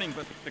this morning,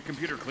 but the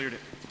computer cleared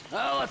it.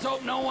 Well, let's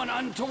hope no one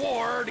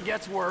untoward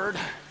gets word.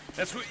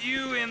 That's what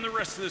you and the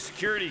rest of the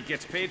security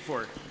gets paid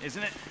for,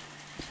 isn't it?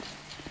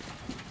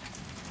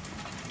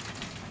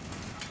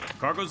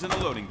 Cargo's in the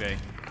loading bay.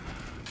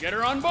 Get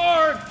her on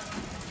board!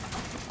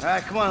 All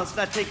right, come on, let's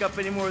not take up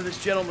any more of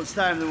this gentleman's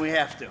time than we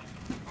have to.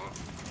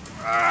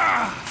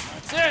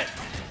 That's it!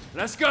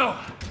 Let's go!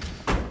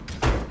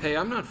 Hey,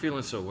 I'm not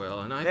feeling so well,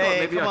 and I thought Hey,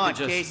 maybe come I on, could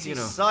just, Casey, you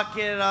know... suck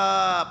it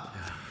up.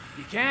 If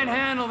you can't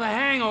handle the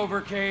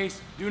hangover,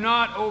 Case, do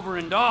not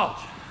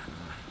overindulge.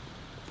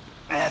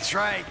 That's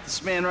right.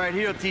 This man right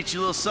here will teach you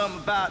a little something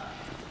about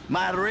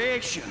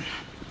moderation.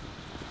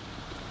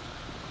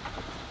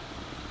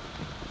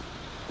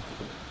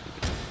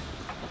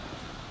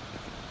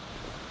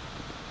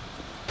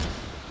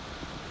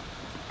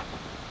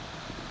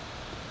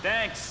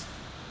 Thanks.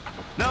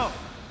 No.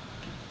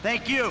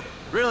 Thank you.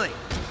 Really.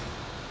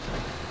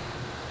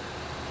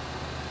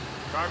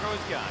 Cargo is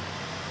gone.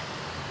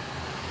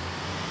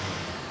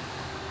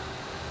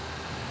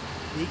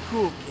 Be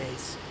cool,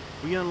 Case.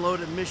 We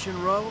unloaded Mission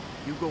Row,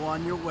 you go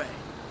on your way.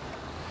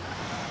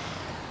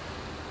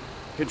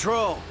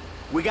 Control,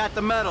 we got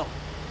the metal.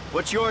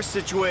 What's your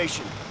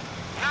situation?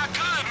 Not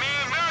good,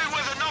 man.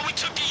 Merriweather know we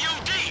took the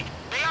UD.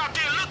 They out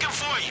there looking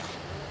for you.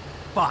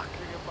 Fuck.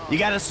 You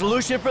got a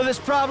solution for this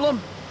problem?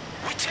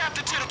 We tapped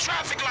into the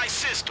traffic light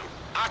system.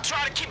 I'll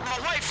try to keep them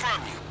away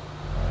from you.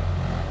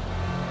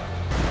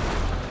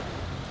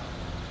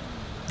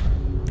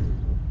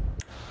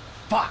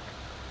 Fuck.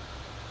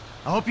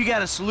 I hope you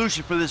got a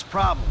solution for this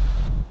problem.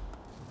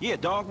 Yeah,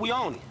 dog, we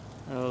own it.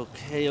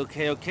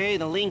 Okay.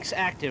 The link's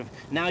active.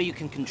 Now you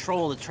can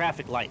control the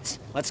traffic lights.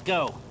 Let's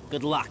go.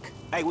 Good luck.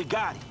 Hey, we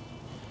got it.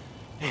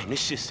 Man, this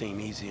shit seem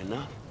easy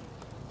enough.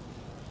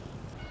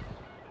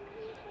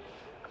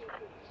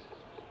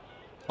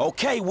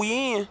 Okay,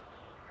 we in.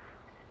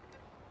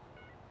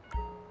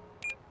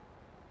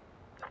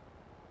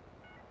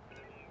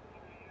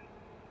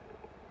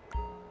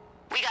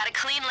 We got a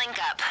clean link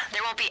up.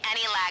 There won't be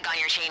any lag on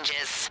your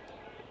changes.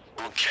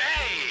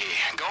 Okay,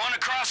 going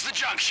across the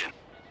junction.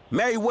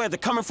 Merriweather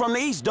coming from the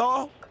east,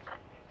 dawg.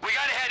 We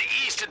gotta head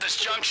east at this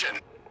junction.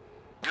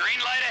 Green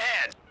light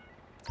ahead.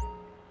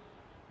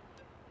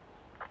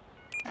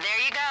 There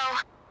you go.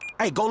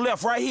 Hey, go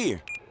left right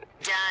here.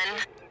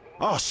 Done.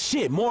 Oh,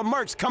 shit, more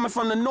mercs coming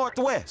from the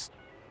northwest.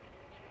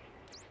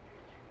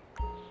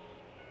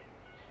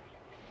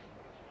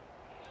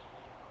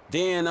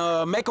 Then,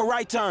 make a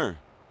right turn.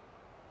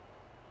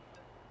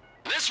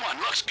 This one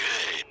looks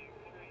good.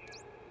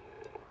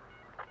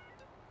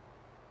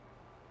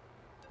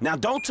 Now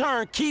don't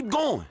turn, keep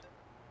going.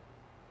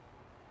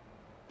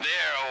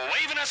 They're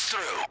waving us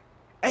through.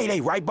 Hey, they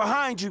right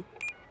behind you.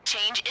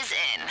 Change is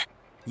in.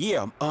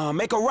 Yeah,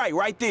 make a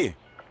right there.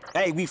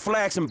 Hey, we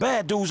flagged some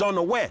bad dudes on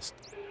the west.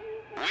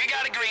 We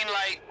got a green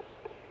light.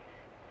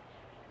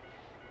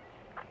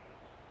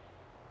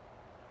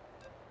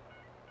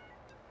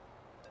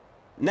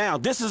 Now,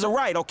 this is a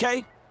right,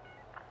 okay?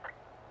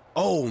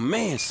 Oh,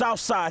 man,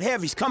 Southside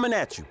Heavy's coming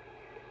at you.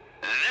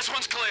 This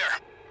one's clear.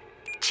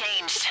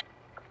 Changed.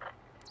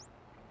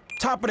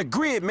 Top of the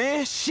grid,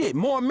 man. Shit,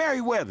 more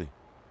Merriweather.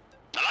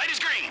 The light is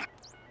green.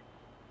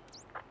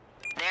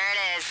 There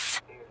it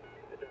is.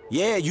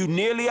 Yeah, you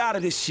nearly out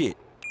of this shit.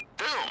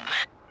 Boom.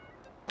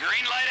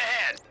 Green light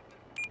ahead.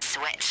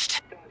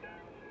 Switched.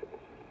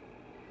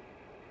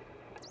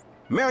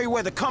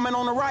 Merriweather coming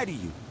on the right of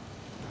you.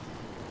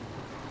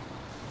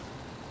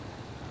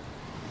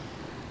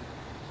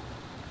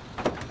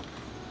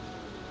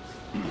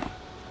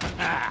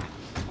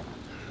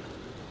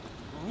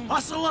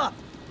 Hustle up!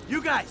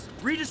 You guys,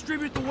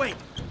 redistribute the weight.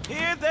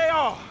 Here they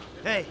are.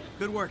 Hey,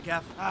 good work,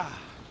 F.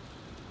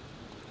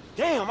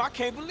 Damn, I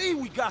can't believe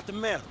we got the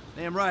medal.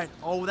 Damn right,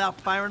 all without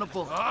firing a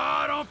bullet.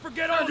 Oh, don't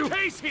forget our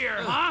case here,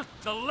 huh?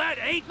 The lead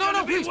ain't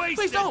gonna be wasted.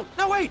 Please don't!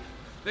 No, wait!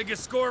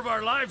 Biggest score of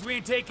our lives, we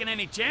ain't taking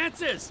any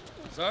chances.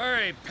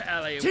 Sorry,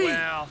 Pally, T.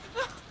 well...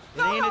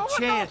 It ain't a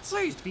chance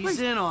please, if he's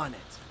please. in on it.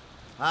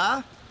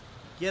 Huh?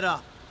 Get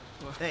up.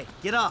 Hey,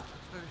 get up.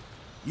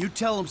 You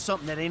tell him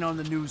something that ain't on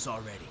the news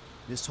already.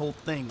 This whole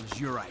thing was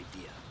your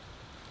idea.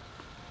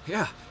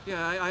 Yeah,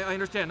 I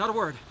understand. Not a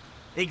word.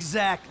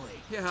 Exactly.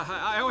 Yeah,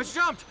 I always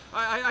jumped.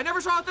 I never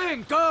saw a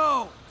thing.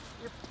 Go!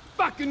 You're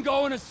fucking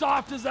going as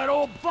soft as that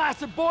old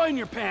flaccid boy in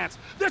your pants.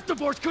 This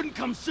divorce couldn't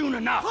come soon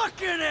enough.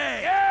 Fucking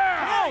A! Yeah!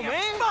 Come on,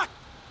 man. Fuck.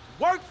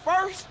 Work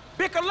first,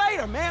 bicker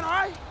later, man, all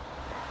right?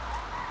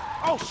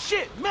 Oh,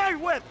 shit,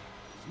 Merriweather.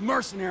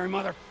 Mercenary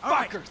motherfuckers. All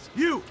right,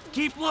 you,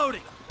 keep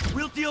loading.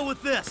 We'll deal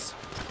with this.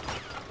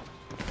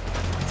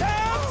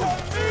 Time to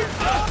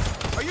meet up.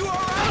 Are you all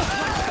right?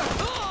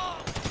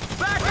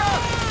 Back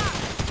up!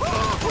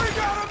 We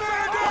got a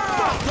man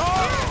down!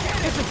 Dog.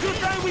 It's a good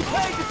thing we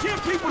paid the 10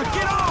 people to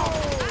get on!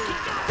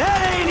 That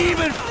ain't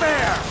even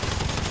fair!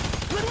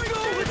 Let's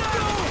go!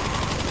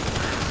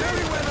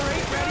 Merriweather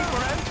ain't ready for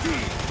MT.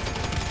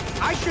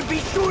 I should be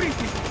shooting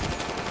people.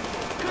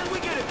 Couldn't we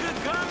get a good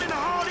gunman to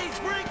haul these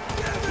bricks?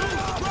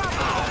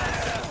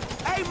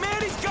 Hey, man,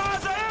 these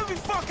guys are every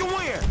fucking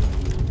where.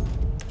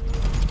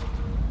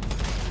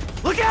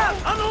 Look out!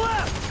 On the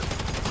left!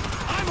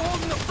 I'm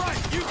holding the front.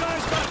 You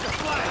guys got your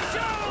flag.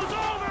 Show's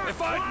over!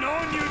 If I'd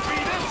known you'd be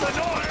this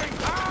annoying...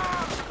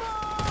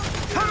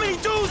 How many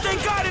dudes they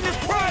got in this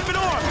private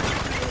army?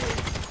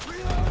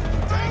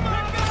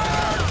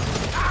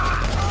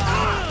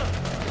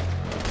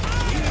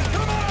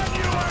 Come on,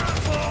 you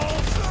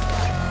assholes!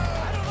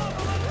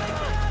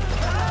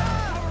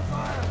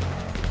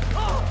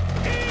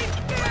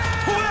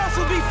 Who else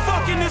will be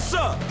fucking this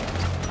up?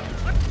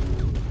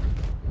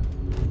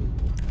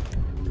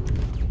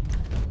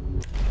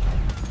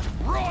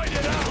 Roid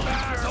it up,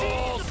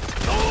 assholes!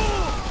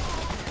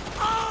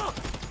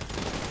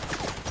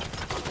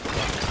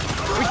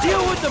 We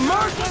deal with the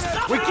merc,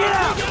 we get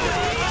out!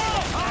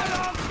 I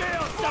don't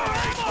feel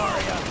sorry for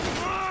you!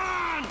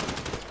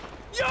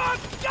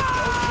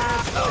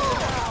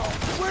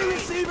 We're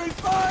receiving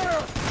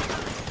fire!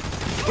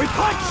 We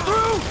punch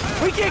through,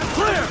 we get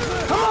clear!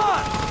 Come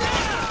on!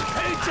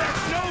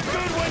 Paycheck's no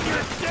good when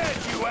you're dead,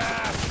 you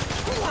ass!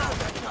 Who was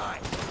that guy?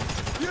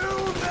 You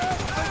met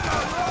the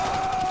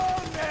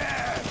wrong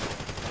man!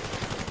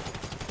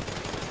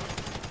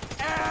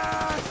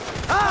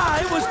 Ah,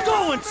 it was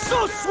going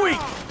so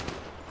sweet!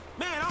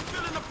 Man, I'm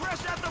feeling the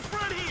pressure at the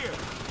front here!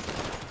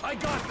 I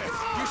got this!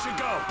 You should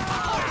go!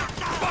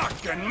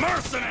 Fucking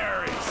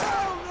mercenaries!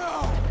 Hell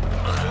no!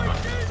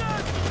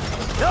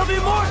 There'll be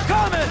more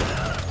coming!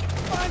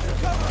 Find the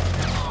cover!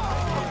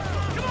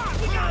 Come on,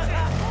 we got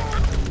this!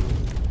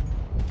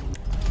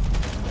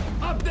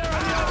 Up there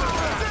on the other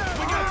side!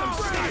 We got some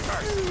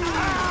snipers!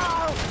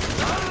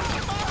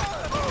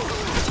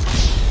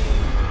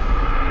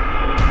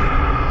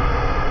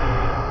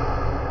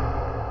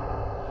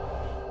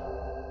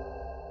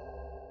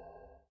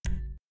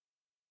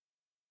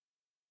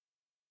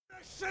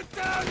 Sit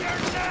down, your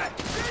neck!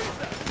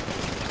 Jesus!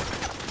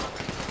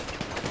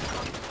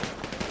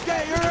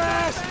 Get your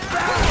ass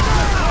down!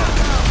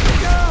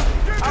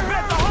 I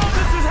bet the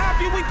homeless is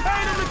happy we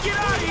paid him to get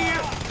out of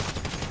here!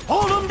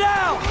 Hold them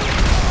down!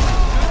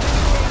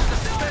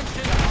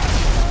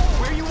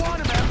 Where you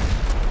want him at?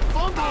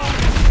 Fumble!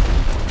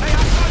 Hey,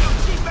 I saw your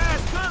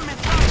cheap-ass gunman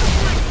drop the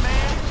bricks,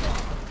 man!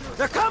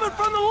 They're coming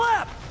from the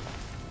left!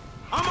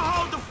 I'ma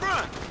hold the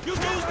front. You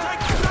dudes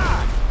take the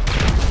side.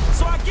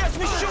 So I guess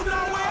we shooting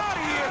our way out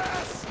of here.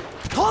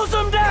 Close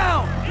them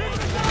down!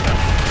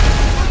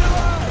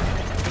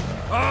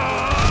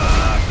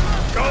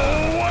 Go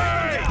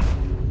away!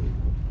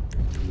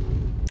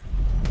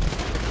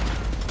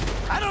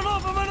 I don't know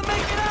if I'm gonna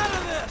make it out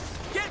of this!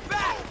 Get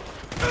back!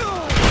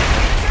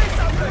 Say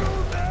something!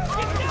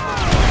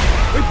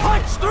 We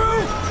punch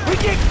through, we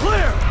get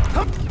clear!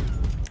 Come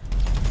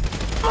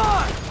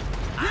on!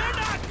 You're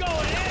not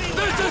going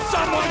anywhere! This is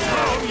someone's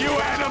home, you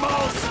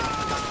animals!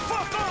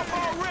 Fuck off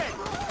already!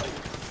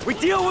 We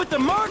deal with the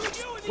merc,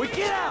 we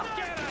get out!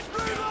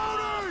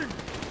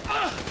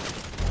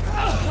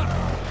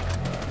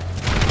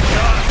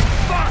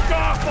 Fuck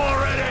off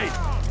already!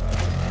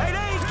 Hey,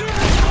 they ain't getting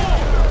us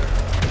more!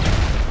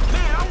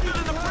 Man, I'm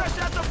feeling the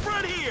pressure at the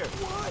front here!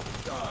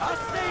 I'll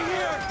stay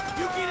here,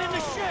 you get in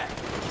the shed!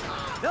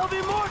 There'll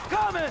be more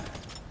coming!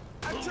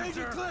 I'm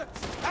changing clips!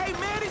 Hey,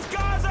 man, these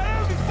guys are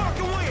every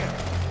fucking where!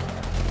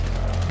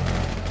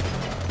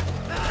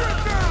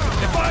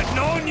 If I'd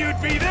known you'd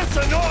you'd be this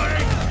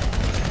annoying!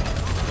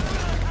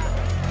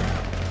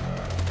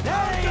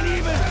 That ain't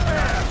even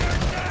fair!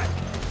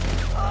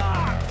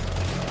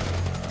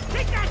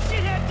 Take that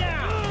shithead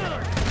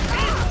down!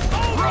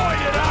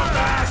 Right it up,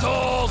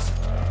 assholes!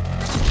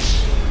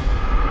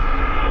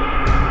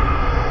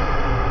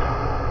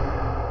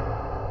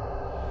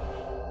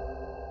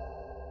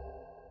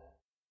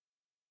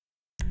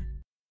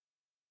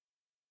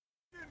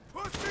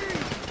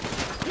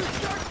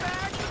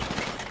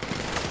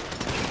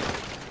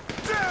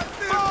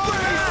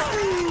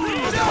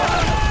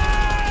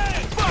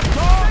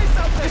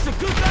 It's a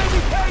good thing we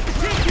paid the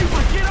 10 people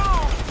to get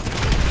on!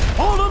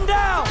 Hold them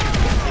down!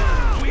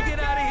 We get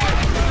out of here.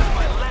 This is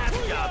my last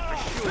job for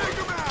sure.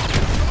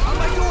 How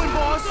am I doing,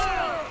 boss?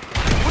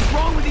 What's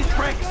wrong with these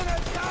bricks?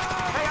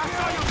 Hey, I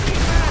saw your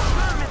cheap ass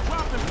experiment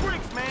dropping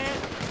bricks, man.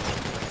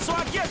 So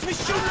I guess we're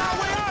shooting our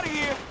way out of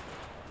here.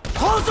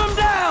 Close them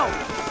down!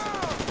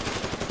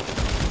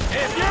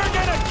 If you're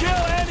gonna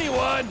kill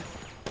anyone,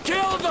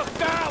 kill the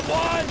fat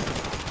one!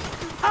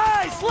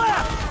 Eyes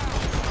left!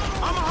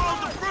 I'ma hold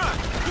the front.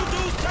 You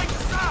dudes take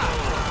the side.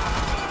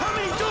 How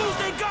many dudes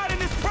they got in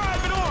this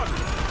private army?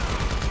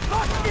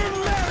 Fucking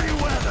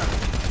Merryweather!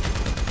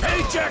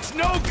 Paycheck's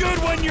no good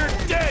when you're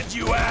dead,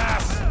 you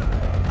ass!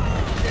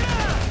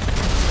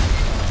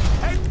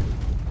 Hey,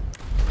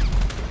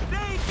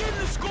 they ain't getting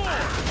the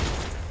score.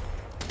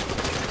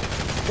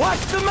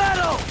 Watch the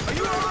metal! Are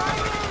you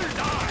alright?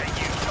 Die,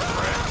 you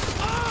prick!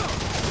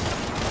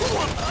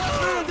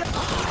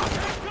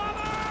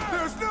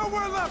 There's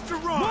nowhere left to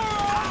run!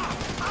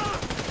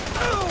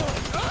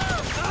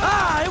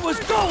 Ah, it was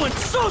going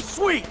so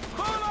sweet!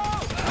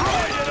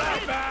 Right it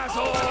up,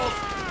 assholes!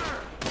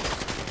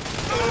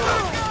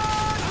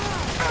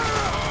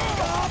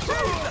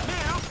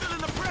 Man, I'm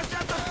feeling the press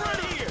at the front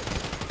here!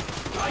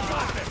 I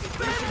got this!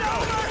 We should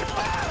go!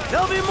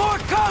 There'll be more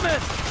coming!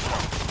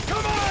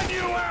 Come on,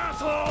 you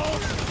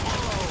assholes!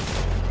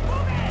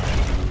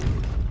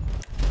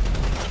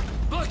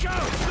 Look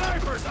out!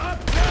 Snipers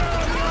up there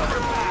on the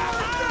overpass!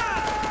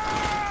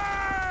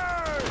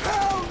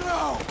 Hell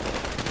no!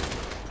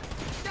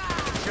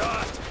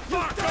 Just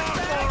fuck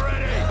off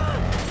already!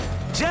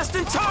 Just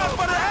in time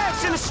for the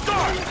action to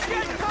start!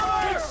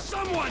 Did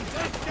someone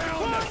take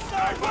down the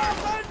sniper?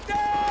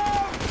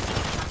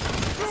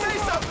 Say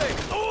something!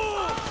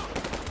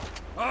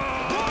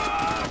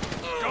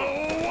 Go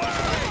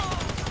away!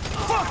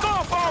 Fuck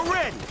off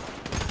already!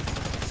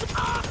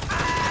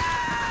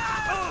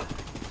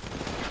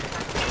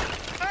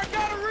 I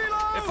gotta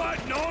reload! If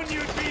I'd known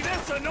you'd be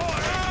this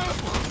annoying!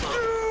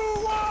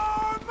 You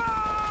are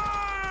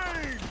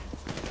mine!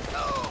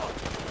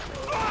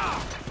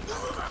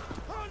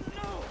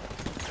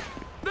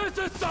 This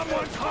is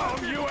someone's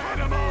home, you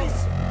animals!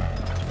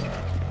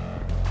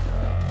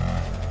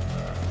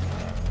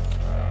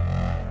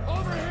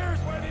 Over here's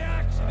where the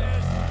action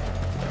is!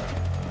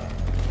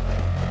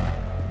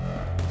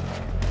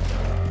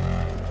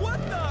 What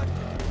the?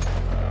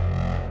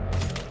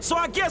 So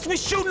I guess we're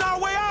shooting our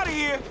way out of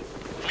here!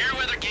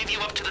 Merryweather gave you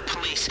up to the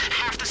police.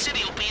 Half the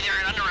city will be there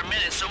in under a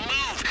minute, so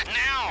move,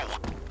 now!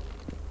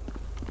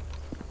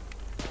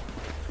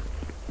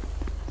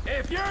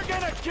 If you're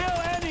gonna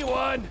kill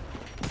anyone,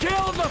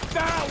 kill the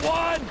fat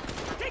one!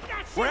 Take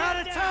that We're out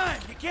shithead of down!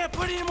 time! You can't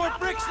put any more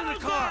bricks in the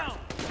cars!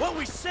 What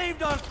we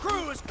saved on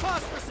crew is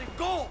cost us in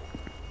gold!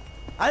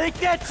 I think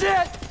that's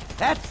it!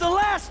 That's the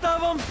last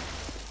of them!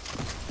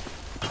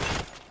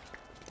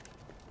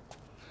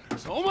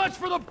 So much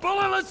for the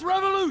bulletless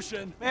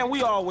revolution! Man,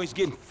 we always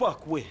getting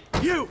fucked with.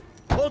 You!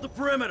 Hold the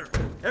perimeter!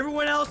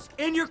 Everyone else,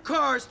 in your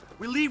cars!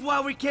 We leave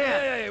while we can!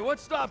 Hey,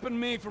 what's stopping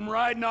me from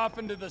riding off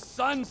into the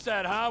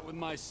sunset, huh? With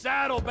my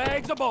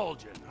saddlebags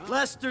a-bulging, huh?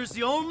 Lester's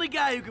the only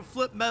guy who can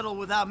flip metal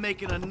without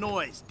making a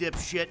noise,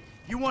 dipshit.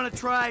 You want to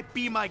try?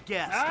 Be my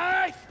guest. All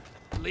right,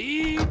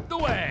 lead the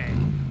way. On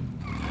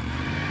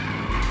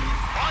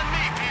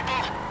me,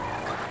 people!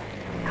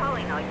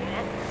 Calling all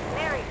units.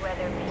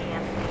 Merryweather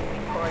PMC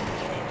reports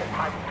unit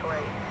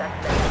depository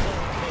suspect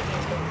being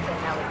taken to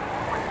Nelly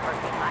one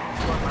parking lot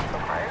for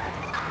Muscle Park.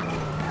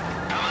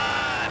 Come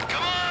on,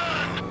 come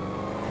on!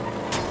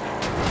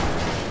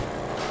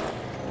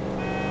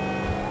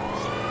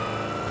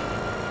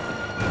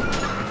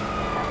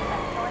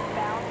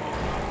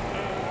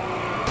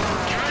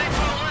 Get ready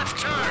for a left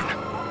turn!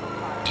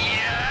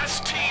 Yes,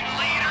 team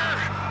leader!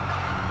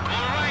 Go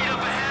right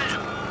up ahead!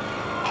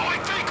 Oh, I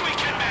think we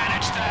can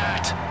manage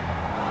that!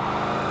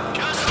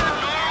 Just a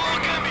normal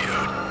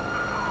commute!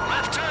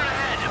 Left turn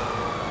ahead!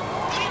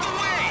 Lead the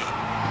way!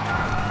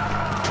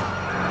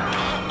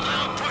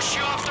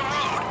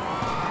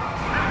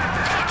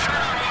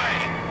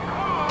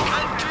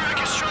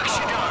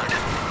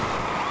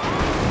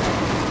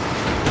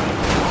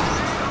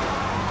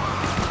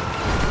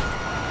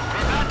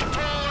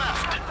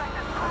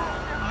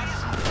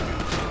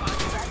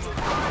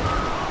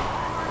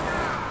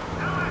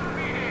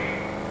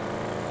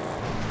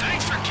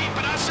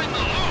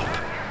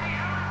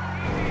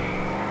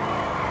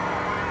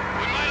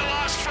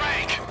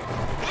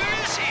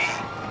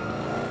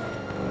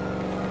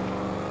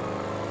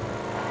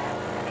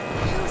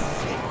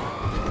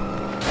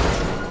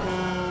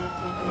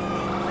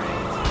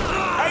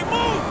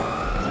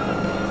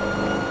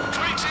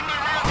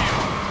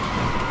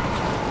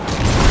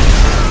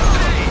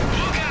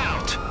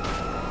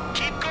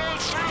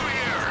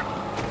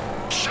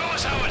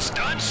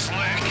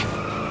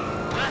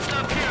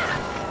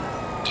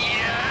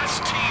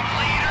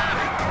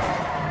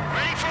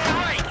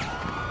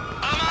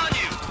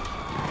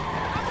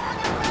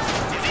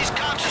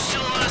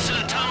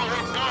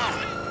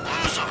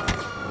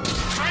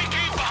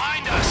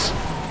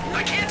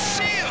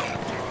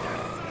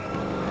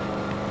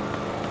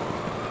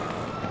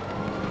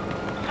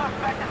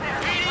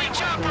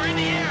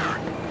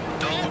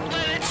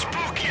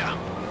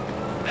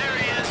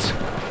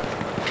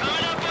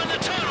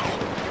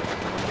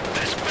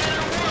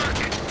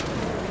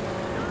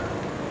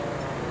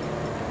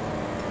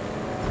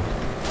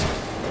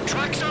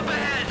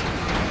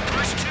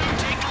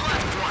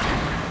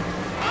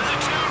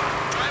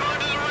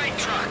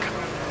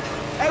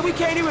 Man, we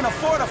can't even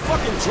afford a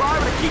fucking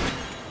driver to keep...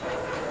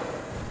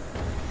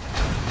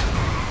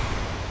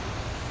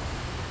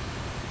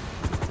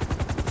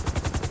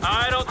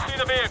 I don't see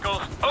the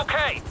vehicles.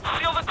 Okay,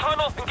 seal the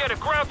tunnel and get a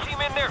ground team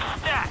in there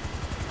stat.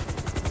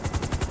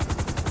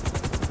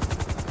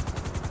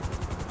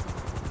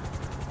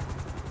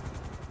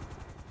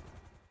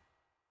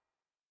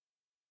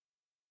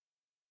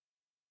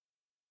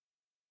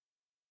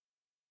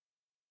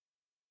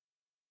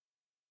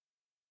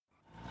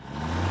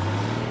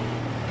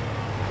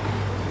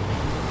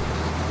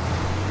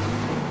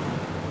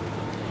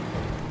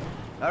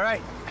 All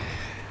right,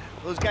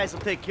 those guys will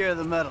take care of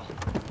the metal.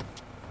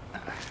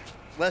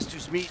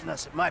 Lester's meeting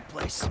us at my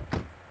place.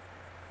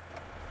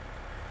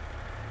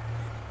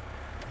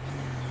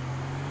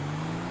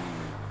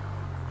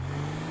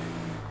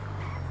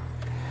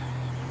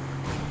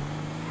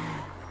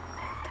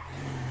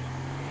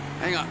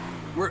 Hang on.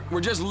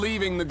 We're just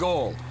leaving the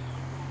gold.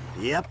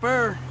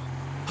 Yepper.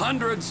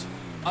 Hundreds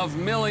of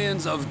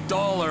millions of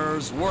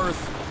dollars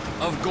worth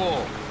of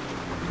gold.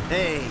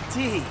 Hey,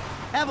 T,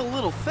 have a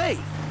little faith.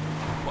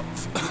 What?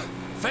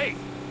 Faith?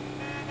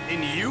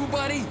 In you,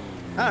 buddy?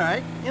 All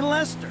right, in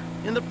Lester,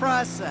 in the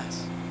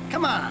process.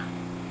 Come on.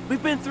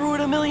 We've been through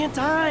it a million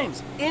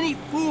times. Any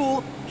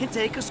fool can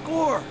take a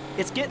score.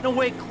 It's getting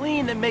away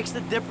clean that makes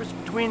the difference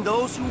between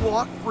those who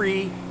walk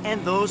free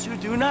and those who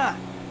do not.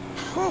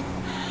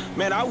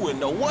 Man, I wouldn't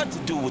know what to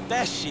do with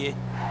that shit.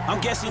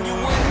 I'm guessing you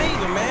wouldn't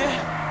either,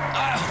 man.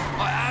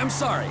 I'm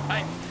sorry.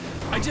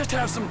 I just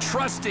have some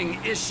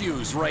trusting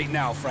issues right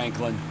now,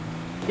 Franklin.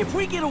 If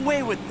we get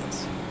away with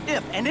this,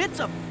 and it's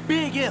a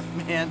big if,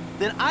 man,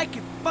 then I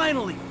can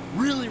finally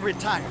really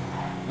retire.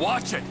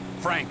 Watch it,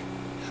 Frank.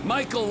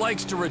 Michael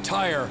likes to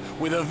retire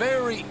with a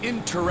very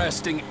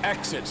interesting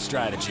exit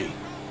strategy.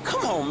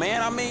 Come on,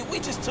 man. I mean, we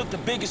just took the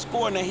biggest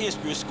score in the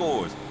history of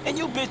scores, and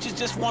you bitches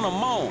just want to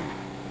moan.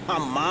 My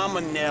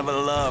mama never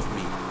loved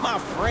me. My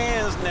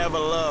friends never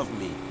loved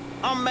me.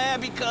 I'm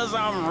mad because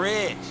I'm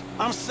rich.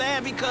 I'm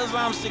sad because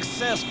I'm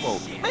successful.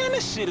 Man,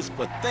 this shit is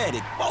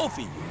pathetic, both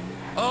of you.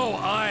 Oh,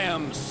 I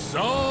am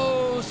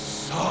so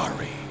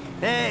sorry.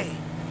 Hey,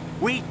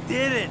 we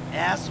did it,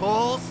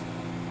 assholes.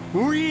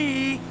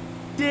 We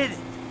did it.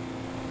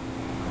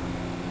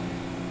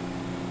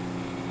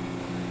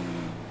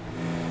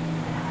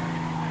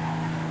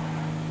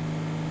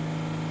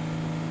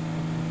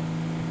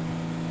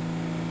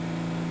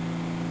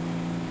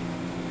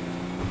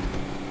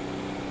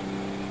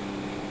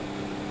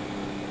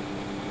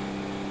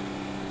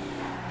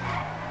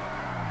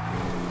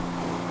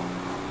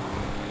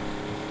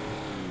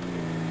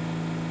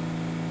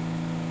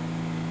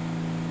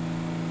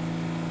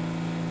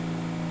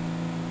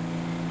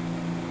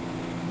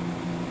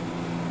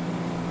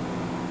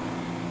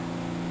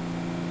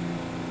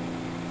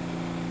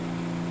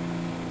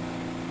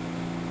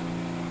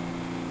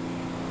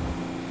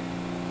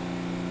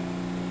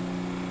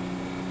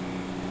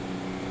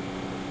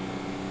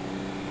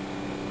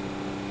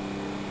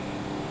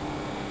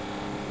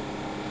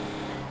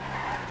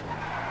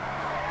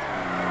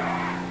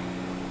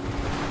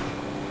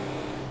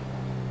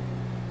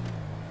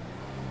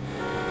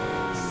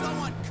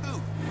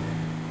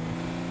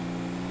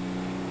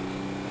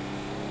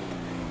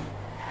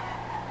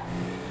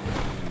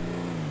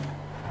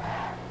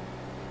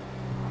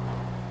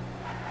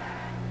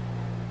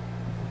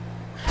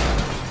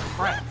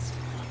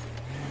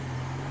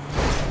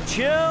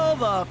 Chill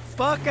the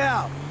fuck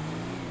out.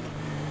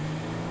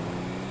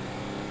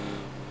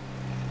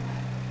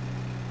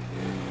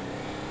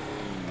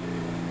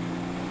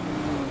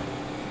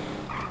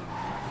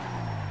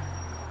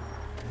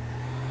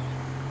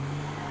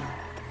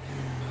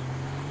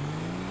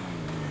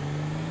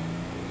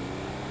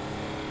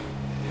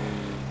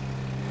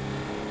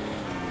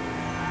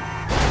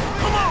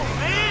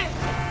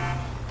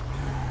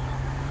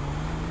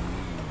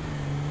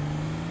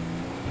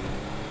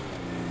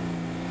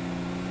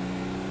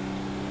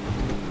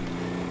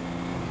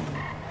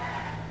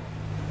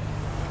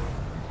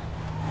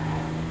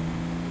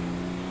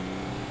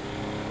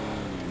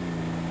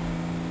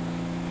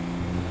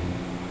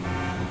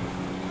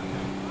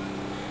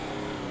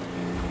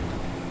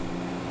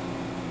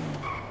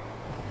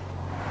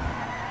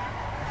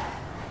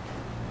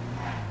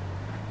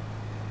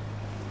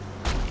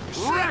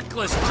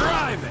 Reckless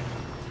driving!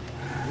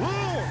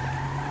 Whoa!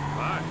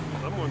 Hi,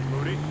 someone's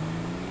moody.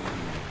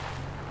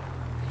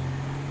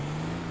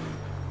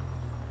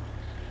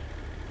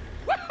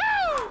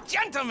 Woohoo!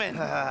 Gentlemen!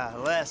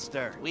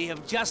 Lester. We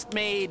have just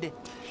made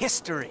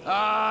history.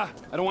 I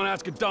don't want to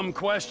ask a dumb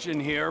question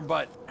here,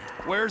 but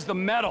where's the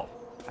metal?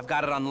 I've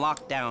got it on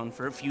lockdown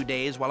for a few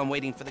days while I'm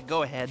waiting for the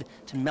go-ahead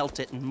to melt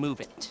it and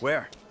move it.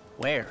 Where?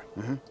 Where?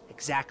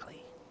 Exactly.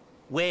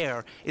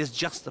 Where is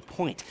just the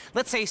point.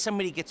 Let's say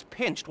somebody gets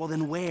pinched, well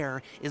then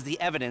where is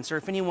the evidence? Or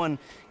if anyone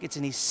gets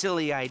any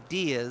silly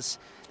ideas,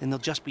 then they'll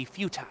just be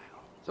futile.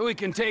 So we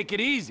can take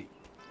it easy,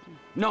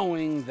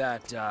 knowing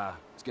that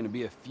it's gonna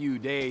be a few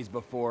days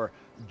before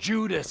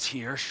Judas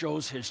here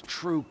shows his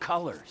true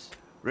colors.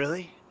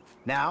 Really?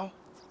 Now?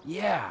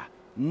 Yeah,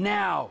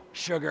 now,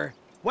 sugar.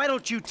 why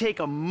don't you take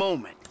a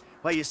moment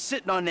while you're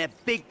sitting on that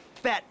big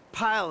fat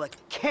pile of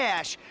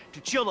cash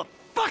to chill the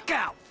fuck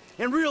out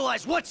and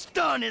realize what's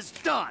done is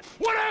done?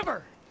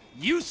 Whatever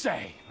you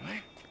say.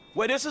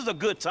 Well, this is a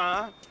good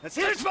time. That's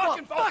This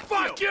fucking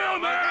fuck you,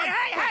 man!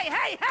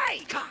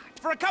 Hey! God,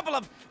 for a couple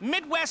of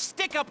Midwest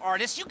stick-up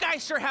artists, you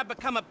guys sure have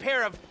become a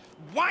pair of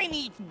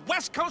whiny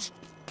West Coast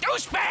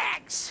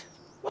douchebags!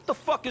 What the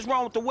fuck is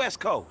wrong with the West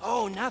Coast?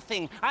 Oh,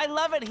 nothing. I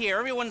love it here.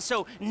 Everyone's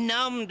so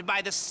numbed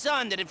by the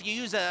sun that if you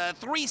use a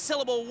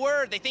 3-syllable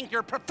word, they think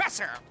you're a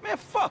professor. Man,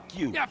 fuck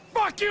you. Yeah,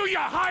 fuck you, you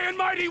high and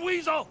mighty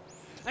weasel!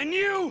 And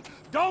you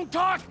don't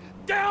talk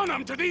down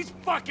them to these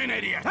fucking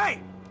idiots! Hey!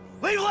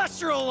 Leave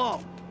Lester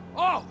alone!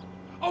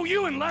 Oh,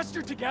 you and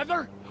Lester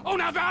together? Oh,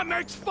 now that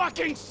makes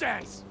fucking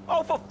sense!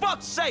 Oh, for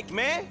fuck's sake,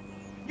 man.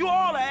 You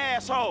all are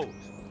assholes.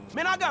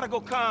 Man, I gotta go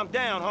calm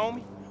down,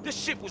 homie. This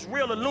shit was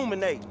real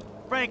illuminating.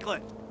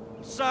 Franklin,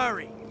 I'm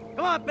sorry.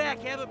 Come on back,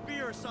 have a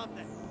beer or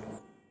something.